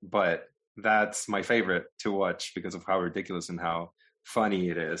 but that's my favorite to watch because of how ridiculous and how funny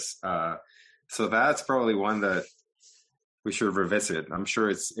it is. So that's probably one that we should revisit. I'm sure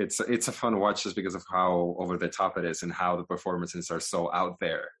it's a fun watch just because of how over the top it is and how the performances are so out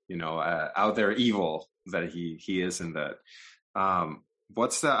there, out there evil that he is in that.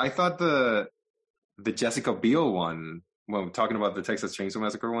 What's that? I thought the Jessica Biel one, when we're talking about the Texas Chainsaw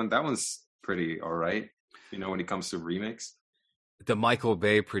Massacre one, that one's pretty all right, when it comes to remakes. The Michael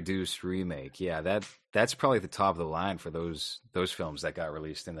Bay produced remake, that's probably the top of the line for those films that got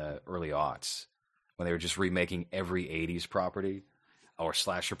released in the early aughts, when they were just remaking every 80s property or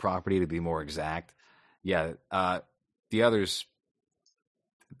slasher property, to be more exact. The others,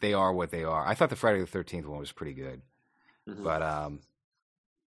 they are what they are. I thought the Friday the 13th one was pretty good, but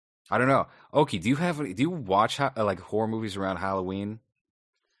I don't know. Oki, do you watch like horror movies around Halloween?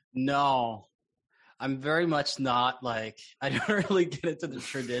 No, I'm very much not like, I don't really get into the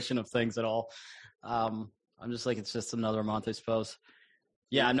tradition of things at all. I'm just like, it's just another month, I suppose.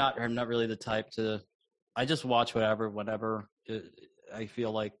 Yeah, I'm not really the type to, I just watch whatever I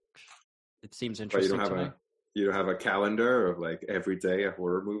feel like it seems interesting to me. You don't have a calendar of like every day a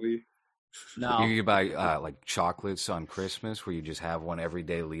horror movie? No. You buy like chocolates on Christmas, where you just have one every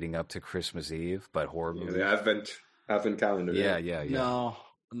day leading up to Christmas Eve, but horror movies. The Advent calendar. Yeah.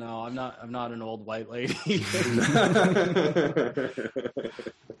 No, I'm not an old white lady.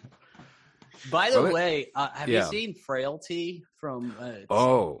 By the way, have you seen Frailty from?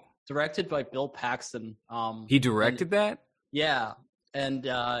 Directed by Bill Paxton. He directed that? Yeah, and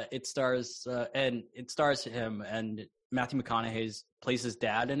it stars him, and Matthew McConaughey plays his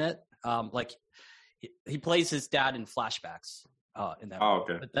dad in it. Like he plays his dad in flashbacks in that. Oh,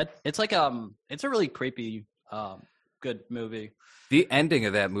 okay. But it's like it's a really creepy, good movie. The ending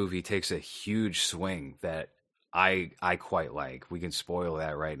of that movie takes a huge swing that I quite like. We can spoil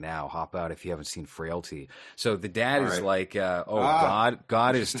that right now. Hop out if you haven't seen Frailty. So the dad is like,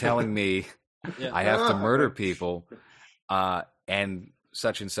 God is telling me I have to murder people, and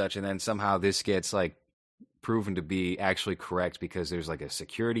such, and then somehow this gets like proven to be actually correct because there's like a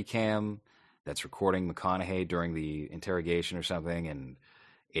security cam that's recording McConaughey during the interrogation or something, and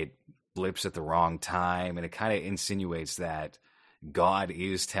it blips at the wrong time, and it kind of insinuates that God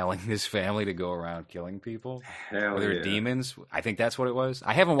is telling this family to go around killing people. Hell Or they're yeah. demons. I think that's what it was.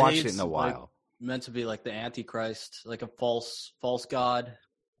 I haven't watched it He's, in a while. meant to be like the Antichrist, like a false god.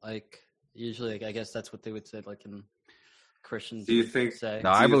 Like usually, like, I guess that's what they would say, like in Christians. Do you would think- Say. No,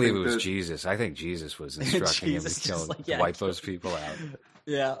 Do I you believe it think was that- Jesus. I think Jesus was instructing him to Jesus kill, just like, to yeah, wipe kill- those people out.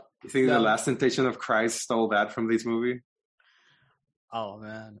 Yeah. You think No. The Last Temptation of Christ stole that from this movie? Oh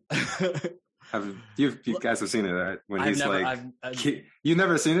man. You guys have seen it, right? When he's like, I've you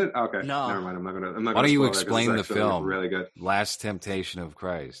never seen it? Okay, No. never mind. I'm not gonna. Why don't you spoil it 'cause explain it's the actually film? Really good. Last Temptation of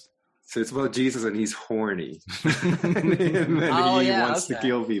Christ. So it's about Jesus and he's horny, and then Oh, he yeah, wants to okay.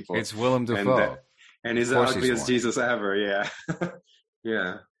 kill people. It's Willem and, Dafoe. and he's Of the course he's ugliest horny. Jesus ever. Yeah,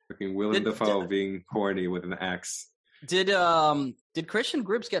 yeah. Fucking Willem Did- Dafoe being horny with an axe. did Christian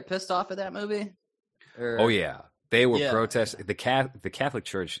groups get pissed off at that movie? Or, Oh yeah, they were Yeah. protesting. The Catholic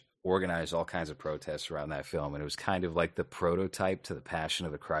Church organized all kinds of protests around that film, and it was kind of like the prototype to the Passion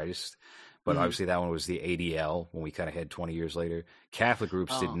of the Christ. But Mhm. obviously, that one was the ADL when we kind of had 20 years later. Catholic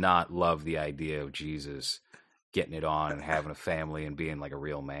groups Oh. did not love the idea of Jesus getting it on and having a family and being like a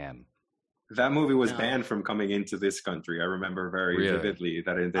real man. That movie was No. banned from coming into this country. I remember very Really? vividly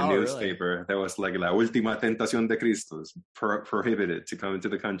that in the Oh, really? newspaper there was like La Última Tentación de Cristo is prohibited to come into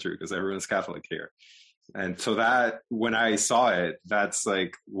the country because everyone's Catholic here. And so that when I saw it, that's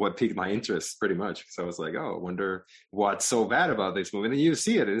like what piqued my interest pretty much. So I was like, oh, I wonder what's so bad about this movie. And then you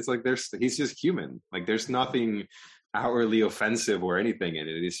see it, and it's like he's just human. Like there's nothing outwardly offensive or anything in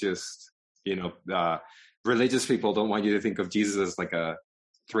it. It's just, religious people don't want you to think of Jesus as like a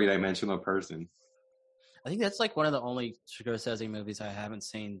three-dimensional person. I think that's like one of the only Scorsese movies I haven't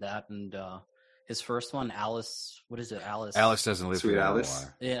seen. That and his first one, Alice. What is it, Alice? Alice doesn't live Sweet here Alice?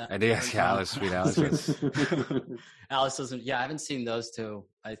 anymore. Yeah. And yes, yeah, Alice, Sweet Alice. yes. Alice doesn't. Yeah, I haven't seen those two.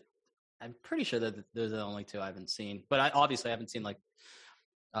 I'm pretty sure that they're the only two I haven't seen. But I obviously haven't seen like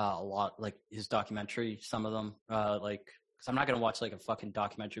a lot, like his documentary. Some of them, like. Cause I'm not gonna watch like a fucking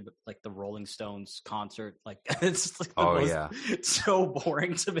documentary, but like the Rolling Stones concert, like it's like the Oh, most, yeah. it's so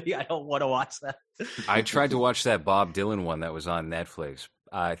boring to me. I don't want to watch that. I tried to watch that Bob Dylan one that was on Netflix.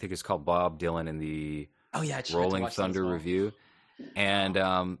 I think it's called Bob Dylan and the Oh yeah, I tried to Rolling watch that as Thunder well. Review. And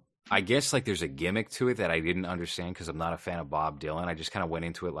I guess like there's a gimmick to it that I didn't understand because I'm not a fan of Bob Dylan. I just kind of went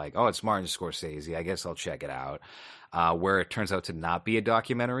into it like, oh, it's Martin Scorsese. I guess I'll check it out. Where it turns out to not be a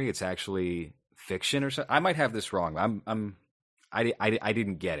documentary, it's actually fiction or something. I might have this wrong. I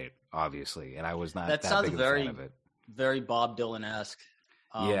didn't get it, obviously, and I was not That that sounds big of a very- fan of it. Very Bob Dylan-esque.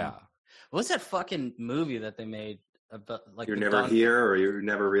 Yeah. What's that fucking movie that they made about like You're the never Don- here, or you're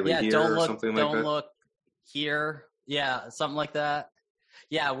never really Yeah, here, don't or look, something like don't that. look here. Yeah, something like that.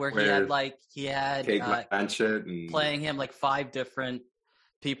 Yeah, where he Where had Kate Blanchett and playing him like 5 different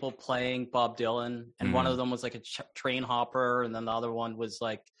people playing Bob Dylan, and one Mhm. of them was like a train hopper, and then the other one was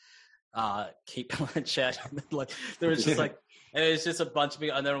like Kate Blanchett. Like there was just like it was just a bunch of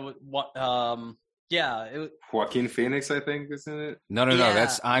people, and then yeah, it, Joaquin Phoenix, I think, isn't it? No, Yeah.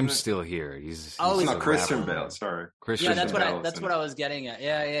 That's I'm Still Here. He's Oh, he's he's a Not Christian rapper. Bale. Sorry. Christian yeah, that's Bale. what I Bale's that's in what it. I was getting at.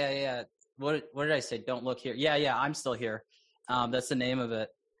 Yeah. What did I say? Don't look here. Yeah, I'm still here. That's the name of it.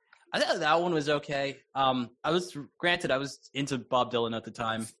 I thought that one was okay. I was into Bob Dylan at the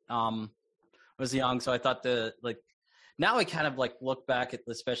time. I was young, so I thought now I kind of like look back at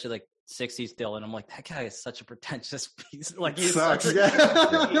especially like 60s Dylan. I'm like, that guy is such a pretentious piece. Like he's Sucks. such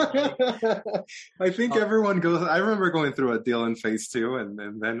Yeah. I think Oh. everyone goes. I remember going through a Dylan phase too, and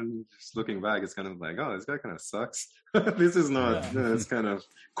then just looking back, it's kind of like, oh, this guy kind of sucks. This is not. Yeah. It's kind of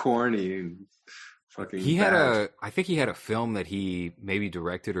corny and fucking. He had bad. I think he had a film that he maybe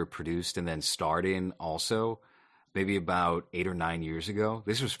directed or produced and then starred in also, maybe about 8 or 9 years ago.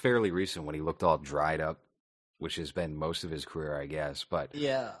 This was fairly recent when he looked all dried up, which has been most of his career, I guess. But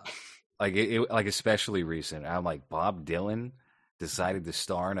yeah. like like especially recent. I'm like, Bob Dylan decided to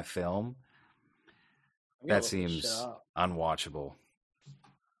star in a film. I'm gonna That look this shit seems up. unwatchable.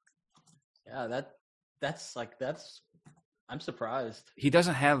 Yeah, that's I'm surprised. He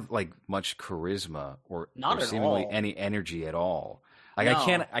doesn't have like much charisma or Not at seemingly all. any energy at all. Like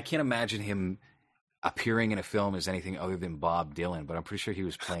No. I can't imagine him appearing in a film as anything other than Bob Dylan, but I'm pretty sure he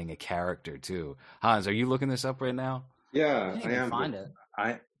was playing a character too. Hans, are you looking this up right now? Yeah, I can't I even am. find it.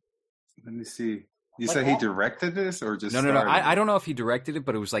 Let me see. You Like said he all- directed this or just No. starred in it? I don't know if he directed it,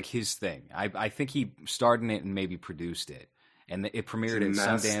 but it was like his thing. I think he starred in it and maybe produced it. And it premiered at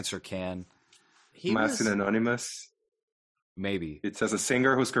Masked- Sundance or Cannes, He Masked was, and Anonymous. maybe. It says a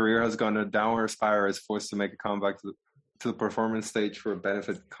singer whose career has gone a downward spiral is forced to make a comeback to the performance stage for a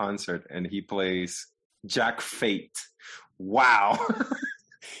benefit concert, and he plays Jack Fate. Wow.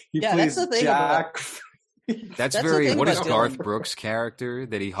 He Yeah, plays that's the thing about- Jack. That's the very. thing What is about Garth Dylan. Brooks' character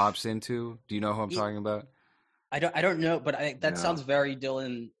that he hops into? Do you know who I'm He- talking about? I don't know, but that No. sounds very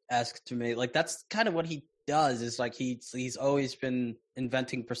Dylan-esque to me. Like that's kind of what he does. Is like he's always been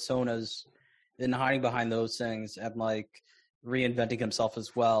inventing personas and hiding behind those things and like reinventing himself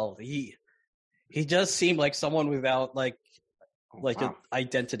as well. He does seem like someone without like Wow. an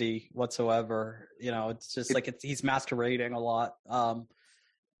identity whatsoever. You know, it's just like he's masquerading a lot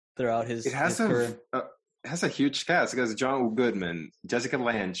throughout his It has career. it has a huge cast. It has John Goodman, Jessica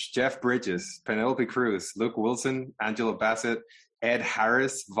Lange, Jeff Bridges, Penelope Cruz, Luke Wilson, Angela Bassett, Ed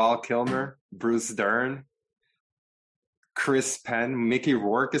Harris, Val Kilmer, Bruce Dern, Chris Penn, Mickey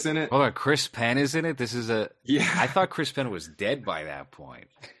Rourke is in it. Hold on, Chris Penn is in it. This is a. Yeah, I thought Chris Penn was dead by that point.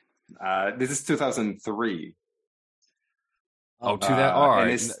 this is 2003. Oh, to that. All and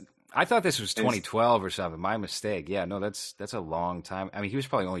right. it's- I thought this was 2012 or something. My mistake. Yeah, no, that's a long time. I mean, he was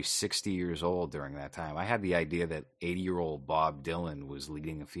probably only 60 years old during that time. I had the idea that 80-year-old Bob Dylan was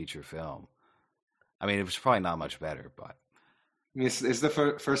leading a feature film. I mean, it was probably not much better, but It's the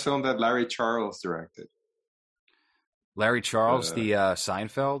first film that Larry Charles directed. Larry Charles, the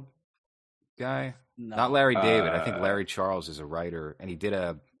Seinfeld guy, No. not Larry David. I think Larry Charles is a writer, and he did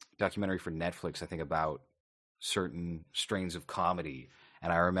a documentary for Netflix. I think about certain strains of comedy.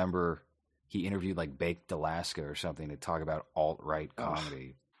 And I remember he interviewed like Baked Alaska or something to talk about alt-right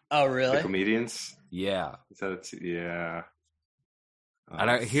comedy. Oh, The really? comedians. Yeah. Is that yeah.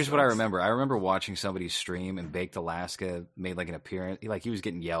 And here's what I remember. I remember watching somebody stream, and Baked Alaska made like an appearance. Like he was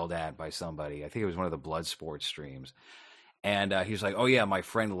getting yelled at by somebody. I think it was one of the blood sports streams. And he was like, "Oh yeah, my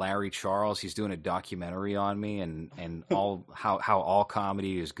friend Larry Charles, he's doing a documentary on me, and all how all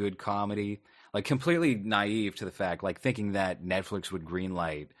comedy is good comedy." Like completely naive to the fact, like thinking that Netflix would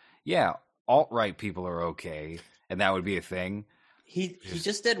greenlight, yeah, alt-right people are okay, and that would be a thing. He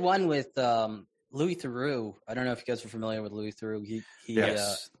just did one with Louis Theroux. I don't know if you guys are familiar with Louis Theroux.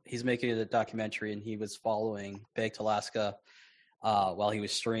 Yes. He's making a documentary, and he was following Baked Alaska while he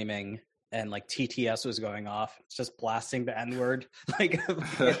was streaming, and like TTS was going off. It's just blasting the N-word. Like,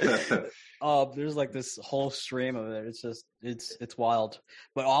 there's like this whole stream of it. It's just it's wild.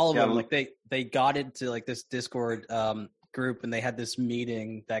 But all of them, like they got into like this Discord group, and they had this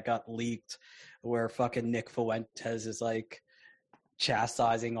meeting that got leaked where fucking Nick Fuentes is like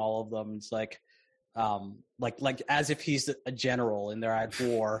chastising all of them. It's like as if he's a general and they're at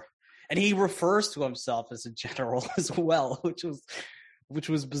war, and he refers to himself as a general as well, which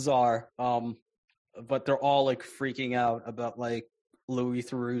was bizarre. But they're all like freaking out about like Louis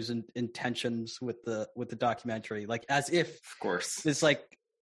Theroux's intentions with the documentary, like as if Of course. this like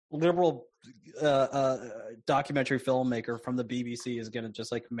liberal documentary filmmaker from the BBC is gonna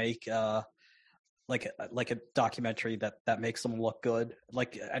just like make like a documentary that makes them look good.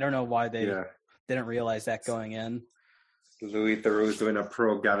 Like I don't know why they didn't realize that going in. Louis Theroux is doing a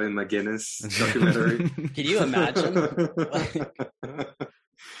pro Gavin McGinnis documentary. Can you imagine?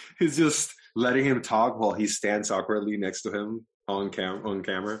 He's just letting him talk while he stands awkwardly next to him on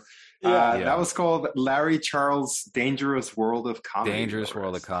camera. That was called Larry Charles' Dangerous World of Comedy. Dangerous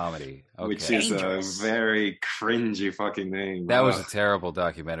World of Comedy. Okay. Which is a very cringy fucking name. That was a terrible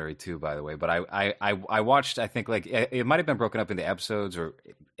documentary too, by the way. But I watched. I think like it might have been broken up into episodes, or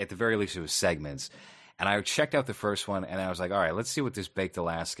at the very least, it was segments. And I checked out the first one, and I was like, all right, let's see what this Baked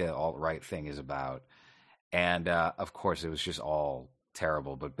Alaska alt-right thing is about. And of course, it was just all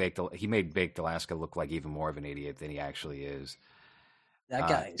terrible. But he made Baked Alaska look like even more of an idiot than he actually is. That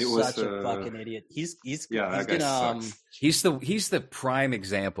guy is such a fucking idiot. He's sucks. He's the prime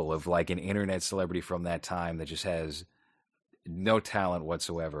example of like an internet celebrity from that time that just has no talent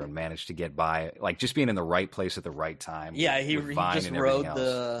whatsoever and managed to get by, like just being in the right place at the right time. Yeah, he just rode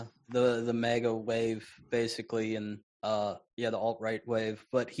else. the mega wave basically, and the alt-right wave.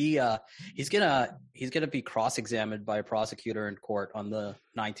 But he's gonna be cross-examined by a prosecutor in court on the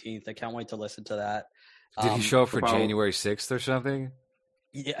 19th. I can't wait to listen to that. Did he show up for January 6th or something?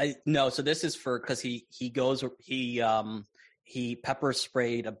 Yeah, no. So this is because he pepper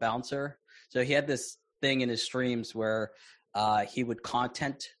sprayed a bouncer. So he had this thing in his streams where he would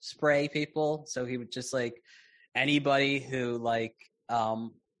content spray people. So he would just like anybody who like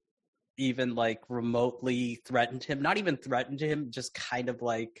even like remotely threatened him, not even threatened him, just kind of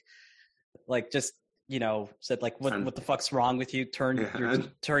like just, you know, said like, what the fuck's wrong with you? Turn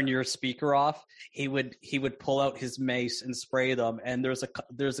your speaker off. He would pull out his mace and spray them. And there's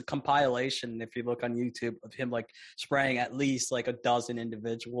a compilation, if you look on YouTube, of him like spraying at least like a dozen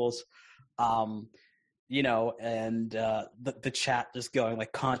individuals. You know, and the chat just going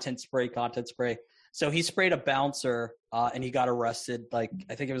like content spray. So he sprayed a bouncer, and he got arrested. Like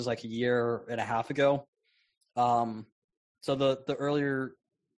I think it was like a year and a half ago. So the earlier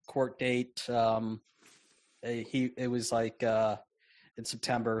court date, it was like in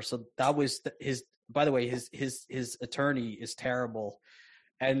September. So that was his. By the way, his attorney is terrible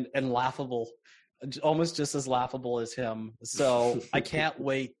and laughable, almost just as laughable as him. So I can't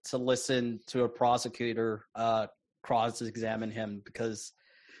wait to listen to a prosecutor cross-examine him, because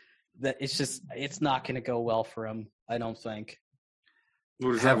that it's not going to go well for him, I don't think.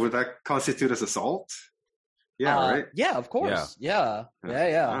 Would that constitute as assault? Yeah, right. Yeah, of course. Yeah. I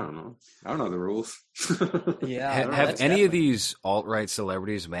don't know the rules. Yeah. Have any of these alt-right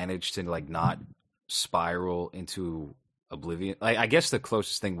celebrities managed to like not spiral into oblivion? I guess the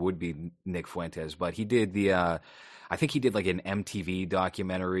closest thing would be Nick Fuentes, but he did I think he did like an MTV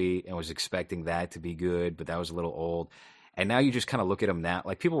documentary and was expecting that to be good, but that was a little old. And now you just kind of look at him now,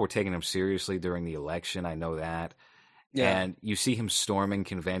 like people were taking him seriously during the election. I know that. Yeah. And you see him storming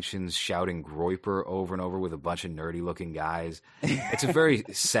conventions, shouting Groyper over and over with a bunch of nerdy looking guys. It's a very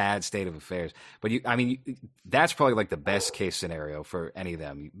sad state of affairs. But that's probably like the best case scenario for any of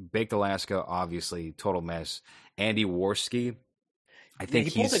them. Baked Alaska, obviously, total mess. Andy Worski, I think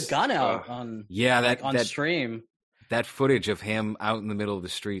he pulled a gun out on stream. That footage of him out in the middle of the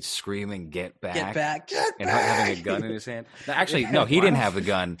street screaming, "Get back!" and having a gun in his hand. Actually, no, he didn't have the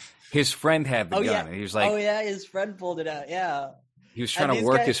gun. His friend had the gun, yeah. And he was like, "Oh yeah, his friend pulled it out." Yeah, he was trying to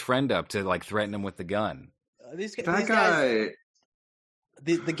work his friend up to like threaten him with the gun. The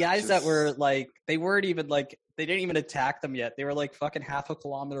guys that were like, they weren't even like, they didn't even attack them yet. They were like fucking half a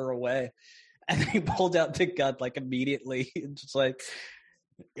kilometer away, and they pulled out the gun like immediately, and just like,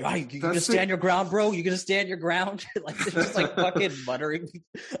 "You gonna stand your ground, bro? You gonna stand your ground?" Like they're just like fucking muttering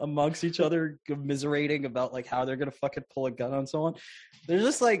amongst each other, commiserating about like how they're gonna fucking pull a gun on someone. They're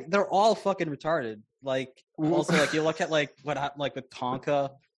just like, they're all fucking retarded. Like also like you look at like what happened like with Tonka,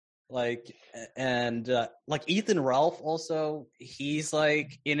 like and like Ethan Ralph also, he's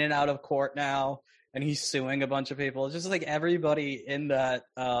like in and out of court now, and he's suing a bunch of people. It's just like everybody in that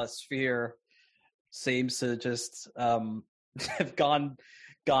sphere seems to just have gone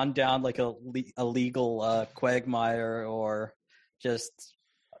down like a legal quagmire or just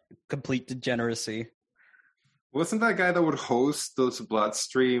complete degeneracy. Wasn't that guy that would host those blood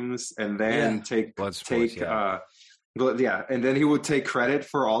streams and then take and then he would take credit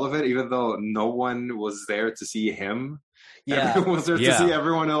for all of it, even though no one was there to see him. Yeah, everyone was there to see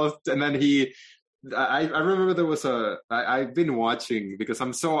everyone else, and then I remember there was I've been watching, because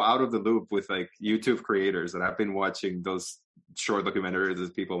I'm so out of the loop with like YouTube creators, and I've been watching those short documentaries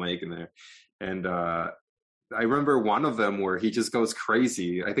that people make in there, and I remember one of them where he just goes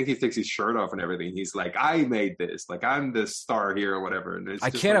crazy. I think he takes his shirt off and everything. He's like, "I made this. Like, I'm the star here," or whatever. And I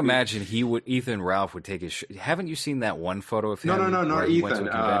can't imagine Ethan Ralph would take his shirt. Haven't you seen that one photo of him? No, not Ethan.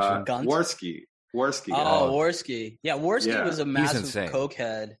 Worski. Oh, Worski. Yeah, Worski was a massive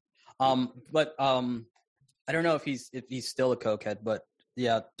cokehead. But I don't know if he's still a cokehead, but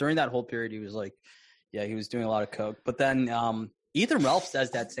yeah, during that whole period, he was like, he was doing a lot of coke. But then Ethan Ralph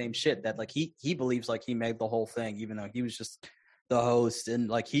says that same shit, that like he believes like he made the whole thing, even though he was just the host, and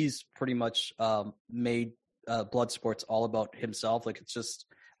like he's pretty much made Blood Sports all about himself. Like it's just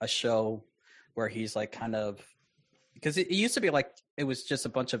a show where he's like kind of, because it used to be like it was just a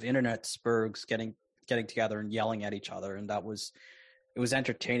bunch of internet spurgs getting together and yelling at each other, and it was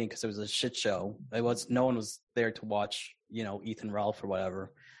entertaining because it was a shit show. No one was there to watch, Ethan Ralph or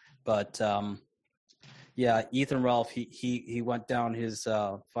whatever, but Ethan Ralph, he went down, his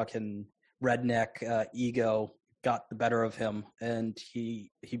fucking redneck ego got the better of him, and he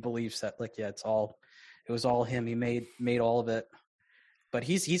believes that like it was all him. He made all of it, but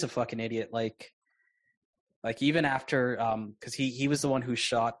he's a fucking idiot. Like even after because he was the one who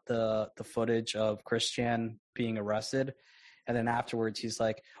shot the footage of Christian being arrested. And then afterwards, he's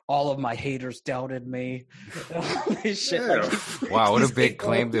like, "All of my haters doubted me." Shit, wow, what a big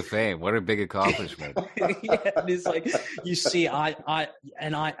claim to fame! What a big accomplishment! And he's like, "You see, I'm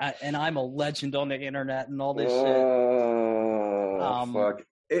a legend on the internet and all this shit." Fuck!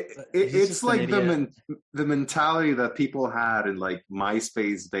 It's like the mentality that people had in like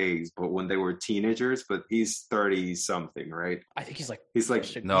MySpace days, but when they were teenagers. But he's 30 something, right? I think he's like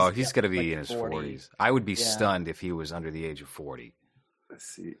no, he's got to be in his 40s. I would be stunned if he was under the age of 40. Let's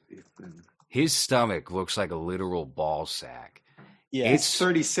see. His stomach looks like a literal ball sack. Yeah, it's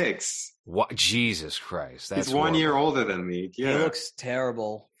 36. What? Jesus Christ! He's 1 year older than me. Yeah. He looks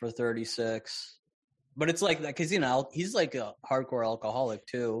terrible for 36. But it's like that because he's like a hardcore alcoholic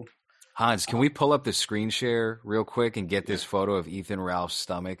too. Hans, can we pull up the screen share real quick and get this photo of Ethan Ralph's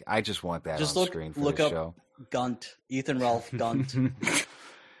stomach? I just want that on screen for the show. Gunt, Ethan Ralph Gunt.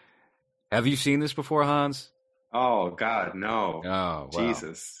 Have you seen this before, Hans? Oh God, no. Oh, well.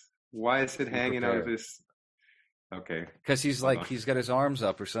 Jesus. Why is it Be hanging out of prepared. his? Okay. Because he's Hold like on. he's got his arms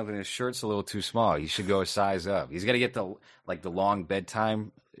up or something. His shirt's a little too small. He should go a size up. He's got to get the long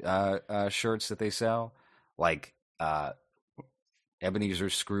bedtime shirts that they sell, like Ebenezer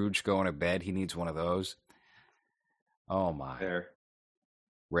Scrooge going to bed. He needs one of those. Oh my! There.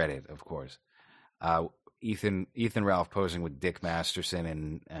 Reddit, of course. Ethan Ralph posing with Dick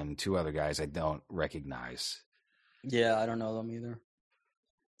Masterson and two other guys I don't recognize. Yeah, I don't know them either.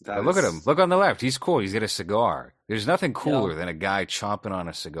 But look at him. Look on the left. He's cool. He's got a cigar. There's nothing cooler Yeah. than a guy chomping on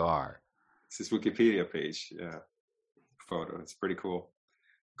a cigar. It's his Wikipedia page. Yeah. Photo. It's pretty cool.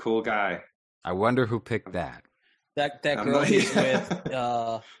 Cool guy. I wonder who picked that. That I'm girl not- he's with,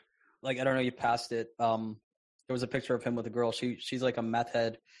 like I don't know, you passed it. There was a picture of him with a girl. She's like a meth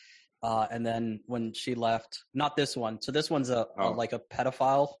head. And then when she left, not this one. So this one's like a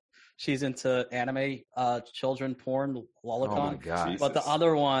pedophile. She's into anime, children porn, Oh my lolicon. god! But the Jesus.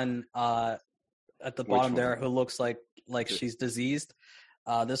 other one at the bottom one? there, who looks like she's diseased.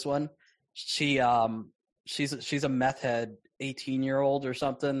 This one, she's a meth head, 18-year-old or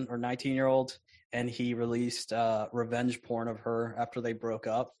something, or 19-year-old, and he released revenge porn of her after they broke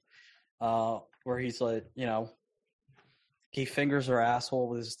up, where he's like, he fingers her asshole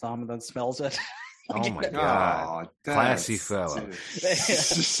with his thumb and then smells it. Oh my god! Oh, Classy fellow.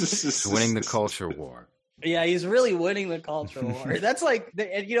 He's winning the culture war. Yeah, he's really winning the culture war. That's like, and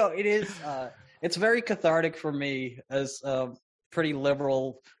it is. It's very cathartic for me as a pretty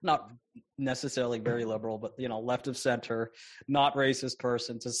liberal, not necessarily very liberal, but left of center, not racist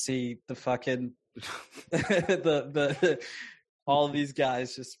person to see the fucking the all of these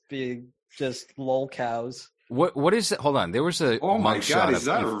guys just being just lol cows. What is it? Hold on. There was a Oh my mugshot God, of is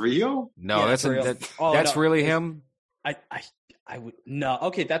that Ethan- real? No, Yeah, that's it's real. that's No, really it's- him. I would no.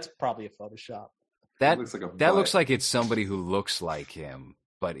 Okay, that's probably a Photoshop. That looks like a that looks butt. like it's somebody who looks like him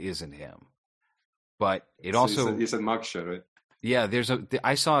but isn't him. But it So also you said mugshot, right? yeah.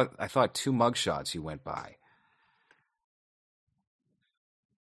 I thought two mugshots you went by.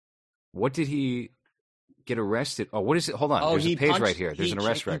 What did he get arrested? Oh, what is it? Hold on. There's a page right here. There's an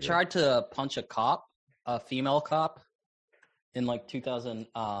arrest record. He tried to punch a cop, a female cop, in like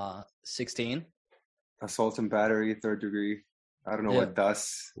 2016. Assault and battery, 3rd degree. I don't know Yeah. what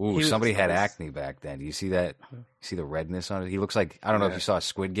does. Ooh, He somebody was- had acne back then. Do you see that? You see the redness on it? He looks like, I don't know if Yeah. you saw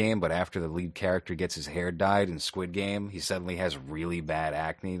Squid Game, but after the lead character gets his hair dyed in Squid Game, he suddenly has really bad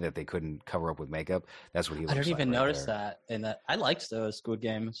acne that they couldn't cover up with makeup. That's what he looks I like. didn't even right notice there. that. And that I liked the Squid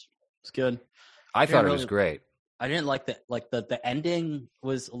Game. It's good. I thought it was really- great. I didn't like the ending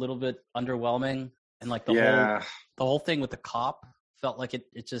was a little bit underwhelming, and like the whole thing with the cop felt like it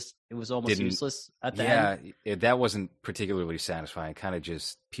was almost Didn't- useless at the end. That wasn't particularly satisfying. It kind of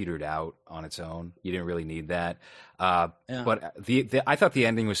just petered out on its own. You didn't really need that. Yeah. But I thought the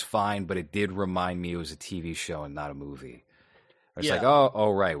ending was fine, but it did remind me it was a TV show and not a movie. It's like, Yeah.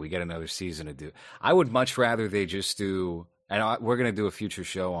 oh, right, we got another season to do. I would much rather they just do. And we're going to do a future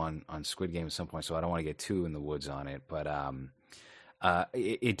show on Squid Game at some point, so I don't want to get too in the woods on it. But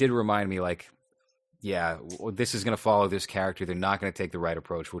it did remind me, like, yeah, this is going to follow this character. They're not going to take the right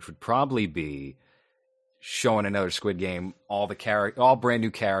approach, which would probably be showing another Squid Game, all brand new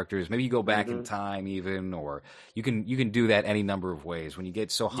characters. Maybe you go back in time, even, or you can do that any number of ways. When you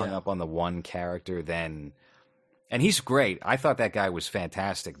get so hung up on the one character, then, and he's great. I thought that guy was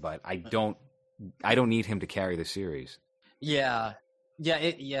fantastic, but I don't need him to carry the series. Yeah,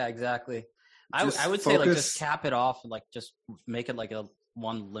 exactly. I Just would say like focus- just cap it off and like just make it like a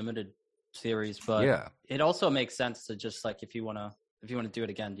one limited series, but Yeah. it also makes sense to just like if you want to do it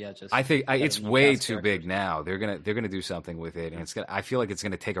again, just I think let it's him way cast too characters. big now. They're gonna do something with it, and I feel like it's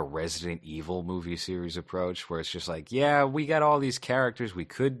gonna take a Resident Evil movie series approach, where it's just like, yeah, we got all these characters we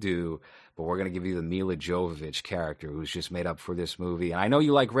could do, but we're gonna give you the Mila Jovovich character who's just made up for this movie. And I know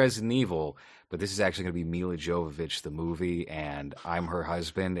you like Resident Evil, but this is actually gonna be Mila Jovovich the movie, and I'm her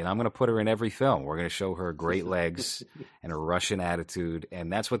husband, and I'm gonna put her in every film. We're gonna show her great legs and a Russian attitude,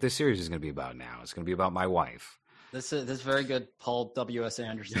 and that's what this series is gonna be about now. It's gonna be about my wife. This is very good Paul W.S.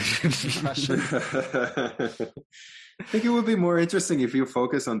 Anderson impression. I think it would be more interesting if you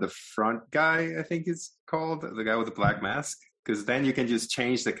focus on the front guy, I think it's called, the guy with the black mask, because then you can just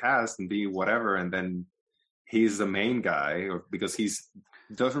change the cast and be whatever, and then he's the main guy, or because he's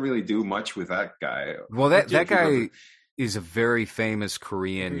doesn't really do much with that guy. Well, that Jake guy Gyllenhaal. is a very famous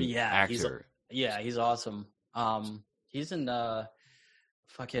Korean actor. He's awesome. He's in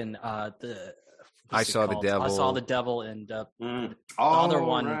fucking the. I Saw the Devil. I Saw the Devil, and the Oh, other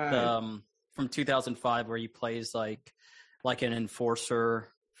one right. from 2005 where he plays like an enforcer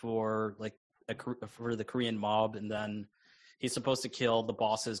for like for the Korean mob, and then he's supposed to kill the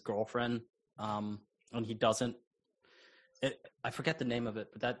boss's girlfriend, and he doesn't. I forget the name of it,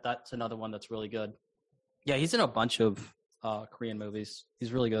 but that's another one that's really good. Yeah, he's in a bunch of Korean movies.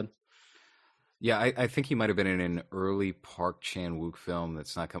 He's really good. Yeah, I think he might have been in an early Park Chan-wook film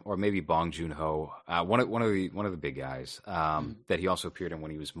that's not or maybe Bong Joon-ho, one of the big guys that he also appeared in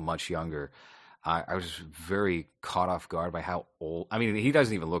when he was much younger. I was very caught off guard by how old. I mean, he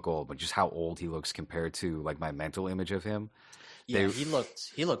doesn't even look old, but just how old he looks compared to like my mental image of him. Yeah, he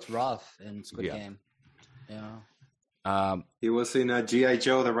looked rough in Squid Game. Yeah. He was in G.I.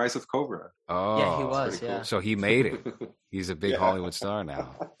 Joe: The Rise of Cobra. Oh, yeah, he was. Yeah. Cool. So he made it. He's a big Hollywood star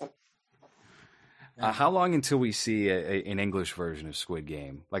now. How long until we see an English version of Squid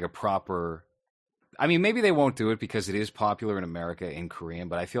Game, like a proper? I mean, maybe they won't do it because it is popular in America in Korean,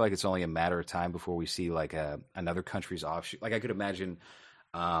 but I feel like it's only a matter of time before we see like another country's offshoot. Like I could imagine.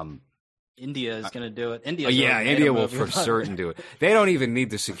 India is going to do it. India will for certain do it. They don't even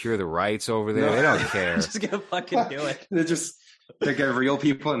need to secure the rights over there. No. They don't care. Just going to fucking do it. They get real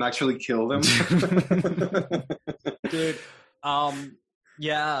people and actually kill them. Dude,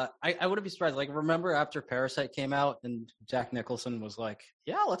 yeah, I wouldn't be surprised. Like, remember after Parasite came out and Jack Nicholson was like,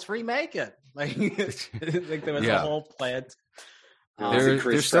 yeah, let's remake it. Like, there was a whole plan.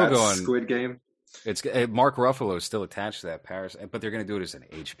 They're still going. Squid Game. It's Mark Ruffalo is still attached to that Parasite, but they're going to do it as an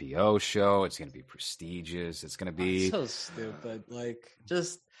HBO show. It's going to be prestigious. It's going to be so stupid. Like,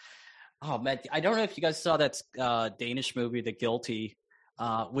 just oh man, I don't know if you guys saw that Danish movie, The Guilty,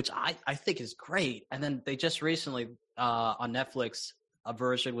 which I think is great. And then they just recently on Netflix a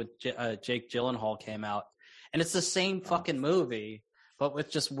version with Jake Gyllenhaal came out, and it's the same fucking movie, but with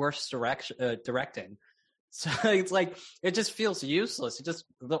just worse directing. So it's like it just feels useless.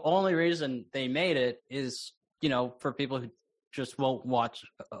 The only reason they made it is, for people who just won't watch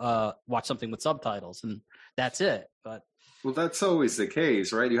something with subtitles, and that's it. But well, that's always the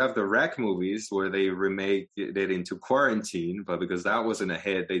case, right? You have the REC movies where they remake it into Quarantine, but because that wasn't a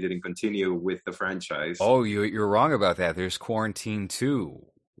hit, they didn't continue with the franchise. Oh, you're wrong about that. There's Quarantine 2,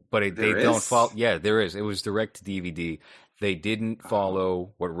 but they don't follow. Yeah, there is. It was direct to DVD. They didn't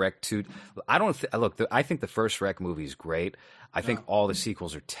follow what REC 2. I don't look. I think the first REC movie is great. I think all the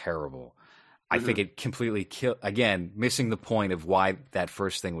sequels are terrible. I think it completely again, missing the point of why that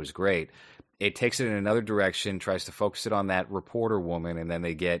first thing was great. It takes it in another direction, tries to focus it on that reporter woman, and then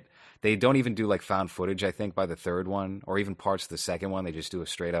they don't even do like found footage, I think, by the third one, or even parts of the second one. They just do a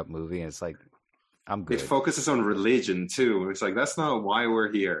straight up movie, and it's like, I'm good. It focuses on religion too. It's like, that's not why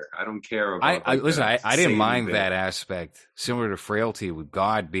we're here. I don't care about. Listen, I didn't mind that aspect. Similar to Frailty, with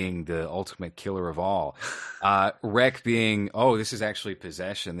God being the ultimate killer of all, REC being, this is actually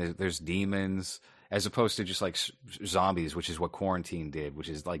possession. There's demons, as opposed to just like zombies, which is what Quarantine did, which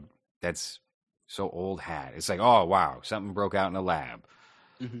is like that's so old hat. It's like, oh wow, something broke out in a lab.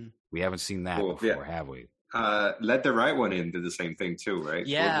 Mm-hmm. We haven't seen that before, have we? Let the Right One In did the same thing too, right?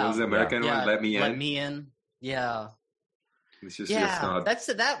 Yeah. What was the American one? Let Me In. Let Me In. Yeah. It's just not...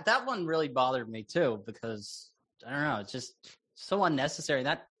 that one really bothered me too, because I don't know, it's just so unnecessary.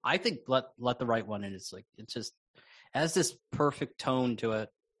 That I think Let the Right One In is like, it just has this perfect tone to it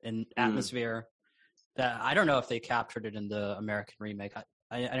and atmosphere that I don't know if they captured it in the American remake.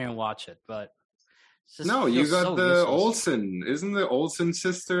 I didn't watch it, but no, you got the useless. Olsen. Isn't the Olsen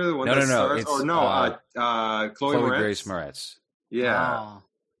sister the one that stars? It's, Chloe Grace Moretz. Yeah.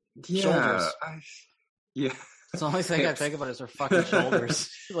 Shoulders. Yeah. It's the only thing I think about is her fucking shoulders.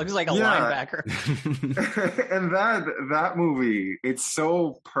 She looks like a linebacker. And that movie, it's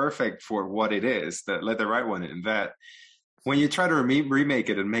so perfect for what it is. That Let the Right One In. That when you try to remake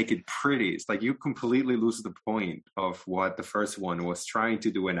it and make it pretty, it's like you completely lose the point of what the first one was trying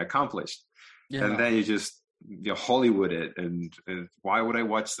to do and accomplished. Yeah. And then you Hollywood it, and why would I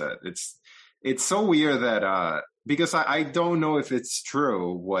watch that? It's so weird that because I don't know if it's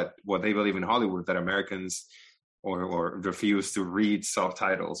true what they believe in Hollywood, that Americans or refuse to read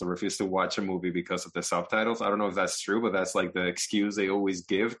subtitles or refuse to watch a movie because of the subtitles. I don't know if that's true, but that's like the excuse they always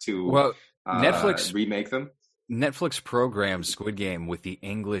give to Netflix remake them. Netflix programs Squid Game with the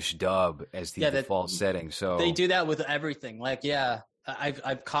English dub as the default setting. So they do that with everything. Like,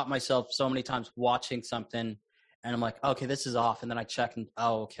 I've caught myself so many times watching something and I'm like, okay, this is off. And then I check and,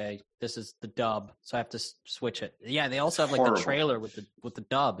 okay, this is the dub. So I have to switch it. Yeah. They also have like the trailer with the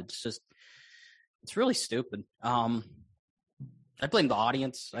dub. It's really stupid. I blame the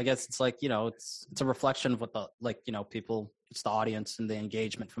audience. I guess it's like, it's a reflection of what people, it's the audience and the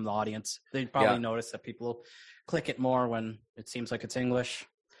engagement from the audience. They probably notice that people click it more when it seems like it's English.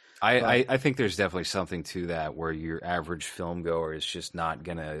 I think there's definitely something to that, where your average film goer is just not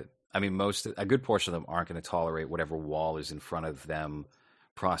going to I mean, a good portion of them aren't going to tolerate whatever wall is in front of them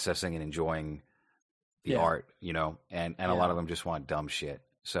processing and enjoying the art, you know, and a lot of them just want dumb shit.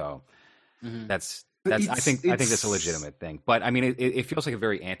 So that's I think that's a legitimate thing. But I mean, it feels like a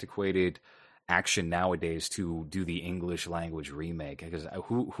very antiquated action nowadays to do the English language remake, because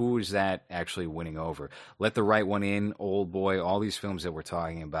who is that actually winning over? Let the Right One In, Old Boy, all these films that we're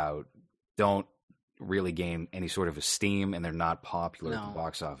talking about don't really gain any sort of esteem, and they're not popular at the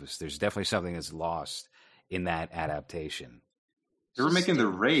box office. There's definitely something that's lost in that adaptation. They were making The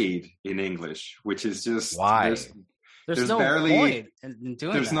Raid in English, which is just why there's no barely point in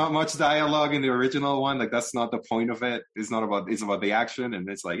doing there's that. not much dialogue in the original one. Like, that's not the point of it. It's about the action, and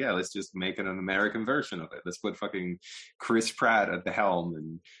it's like, yeah, let's just make an American version of it. Let's put fucking Chris Pratt at the helm,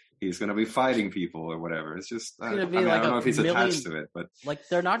 and he's gonna be fighting people or whatever. It's just I don't know if he's attached to it, but like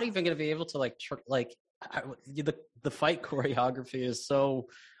they're not even going to be able to the fight choreography is so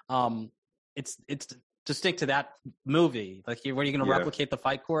it's distinct to that movie. Like, when are you going to replicate the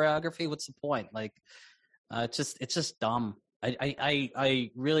fight choreography? What's the point? Like, it's just dumb.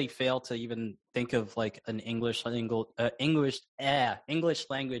 I really fail to even think of like an English language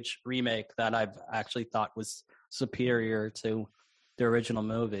remake that I've actually thought was superior to the original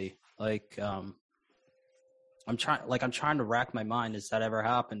movie. Like, I'm trying to rack my mind. Has that ever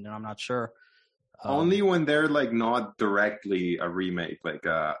happened? And I'm not sure. Only when they're like not directly a remake. Like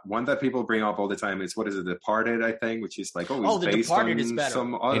one that people bring up all the time is, what is it, Departed, I think, which is like, it's based Departed on is better.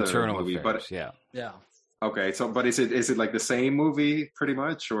 some other Internal movie. Affairs, but yeah. Okay, so but is it like the same movie pretty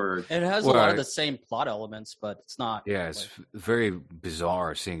much, or it has a lot of the same plot elements, but it's not. Yeah, it's very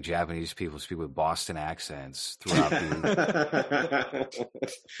bizarre seeing Japanese people speak with Boston accents throughout the.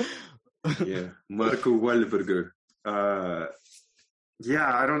 Yeah, Marco Wahlberg.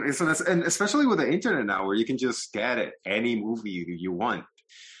 Yeah, I don't. And especially with the internet now, where you can just get any movie you want.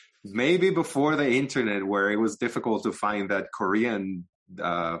 Maybe before the internet, where it was difficult to find that Korean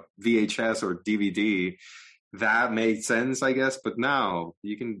VHS or DVD, that made sense, I guess. But now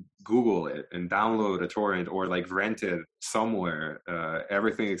you can Google it and download a torrent or like rent it somewhere.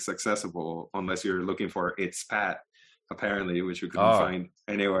 Everything is accessible unless you're looking for It's Pat, apparently, which you couldn't find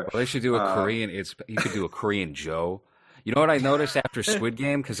anywhere. Well, they should do a Korean. You could do a Korean Joe. You know what I noticed after Squid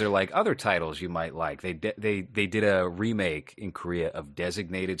Game? Because they're like other titles you might like. They did a remake in Korea of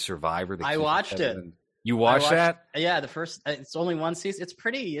Designated Survivor. I watched it. You watched that? Yeah, the first. It's only one season. It's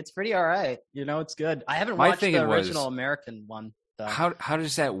pretty all right. You know, it's good. I haven't watched the original American one. Though. How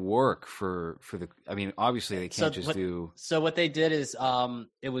does that work for the? I mean, obviously they can't do. So what they did is,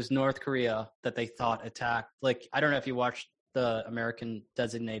 it was North Korea that they thought attacked. Like, I don't know if you watched the American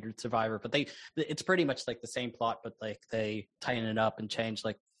Designated Survivor, but it's pretty much like the same plot, but like they tighten it up and change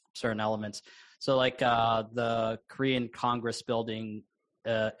like certain elements. So like the Korean Congress building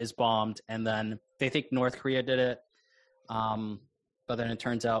is bombed, and then they think North Korea did it, but then it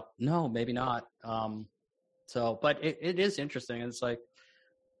turns out no, maybe not. But it is interesting. It's like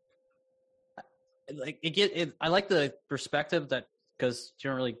I like the perspective that, because you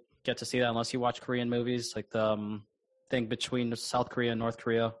don't really get to see that unless you watch Korean movies, like the thing between South Korea and North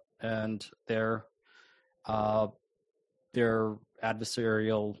Korea and their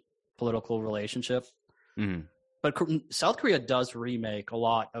adversarial political relationship. Mm-hmm. But South Korea does remake a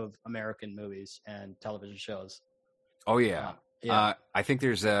lot of American movies and television shows. Oh yeah. I think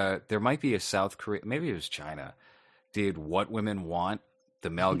there might be a South Korea, maybe it was China, did What Women Want, the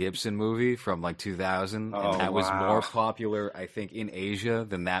Mel Gibson movie from like 2000, and that was more popular, I think, in Asia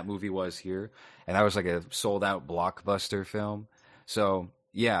than that movie was here, and that was like a sold out blockbuster film. So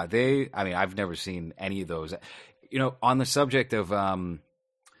yeah, I've never seen any of those. You know, on the subject of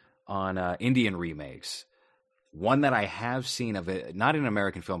Indian remakes, one that I have seen of it, not an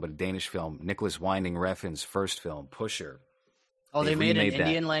American film, but a Danish film, Nicholas Winding Refn's first film, Pusher. Oh, they made an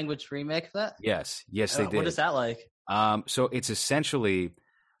Indian language remake of that? Yes, they did. What is that like? So it's essentially,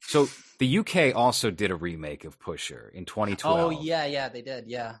 so the UK also did a remake of Pusher in 2012. Oh yeah, they did,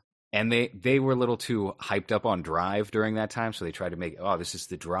 yeah. And they were a little too hyped up on Drive during that time, so they tried to make, this is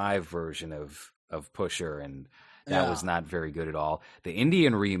the Drive version of Pusher, and that was not very good at all. The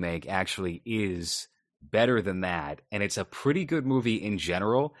Indian remake actually is better than that, and it's a pretty good movie in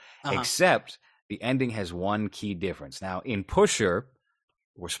general, except the ending has one key difference. Now, in Pusher,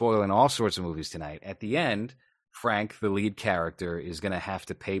 we're spoiling all sorts of movies tonight. At the end, Frank, the lead character, is going to have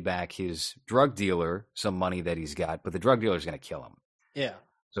to pay back his drug dealer some money that he's got, but the drug dealer is going to kill him. Yeah.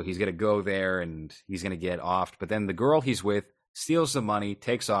 So he's going to go there and he's going to get offed. But then the girl he's with steals the money,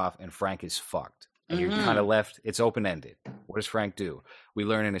 takes off, and Frank is fucked. And you're kind of left, it's open-ended. What does Frank do? We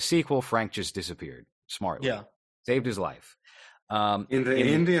learn in a sequel, Frank just disappeared smartly. Yeah. Saved his life. In the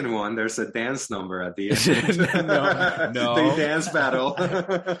Indian one, there's a dance number at the end. No. They dance battle.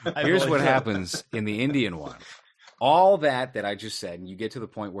 Here's what happens in the Indian one. All that I just said, and you get to the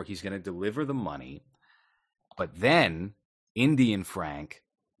point where he's going to deliver the money, but then Indian Frank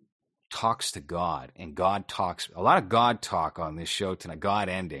talks to God, and God talks. A lot of God talk on this show tonight. God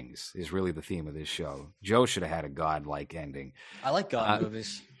endings is really the theme of this show. Joe should have had a God-like ending. I like God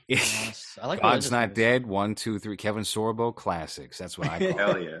movies. I like God's Not movies. Dead, 1, 2, 3, Kevin Sorbo classics. That's what I call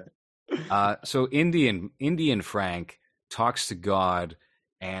Hell it. yeah. So Indian Frank talks to God,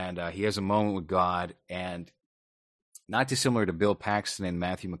 and he has a moment with God, and not dissimilar to Bill Paxton and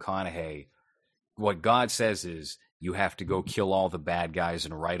Matthew McConaughey, what God says is, you have to go kill all the bad guys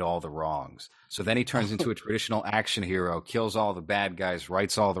and right all the wrongs. So then he turns into a traditional action hero, kills all the bad guys,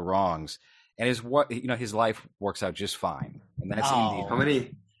 rights all the wrongs, and his life works out just fine. And that's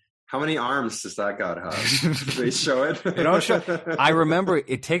Indian. How many arms does that God have? Do they show it? They don't show. I remember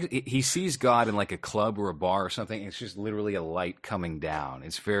he sees God in like a club or a bar or something. And it's just literally a light coming down.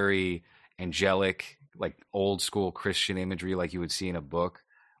 It's very angelic, like old school Christian imagery, like you would see in a book,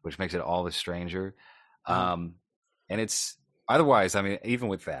 which makes it all the stranger. And it's otherwise, I mean, even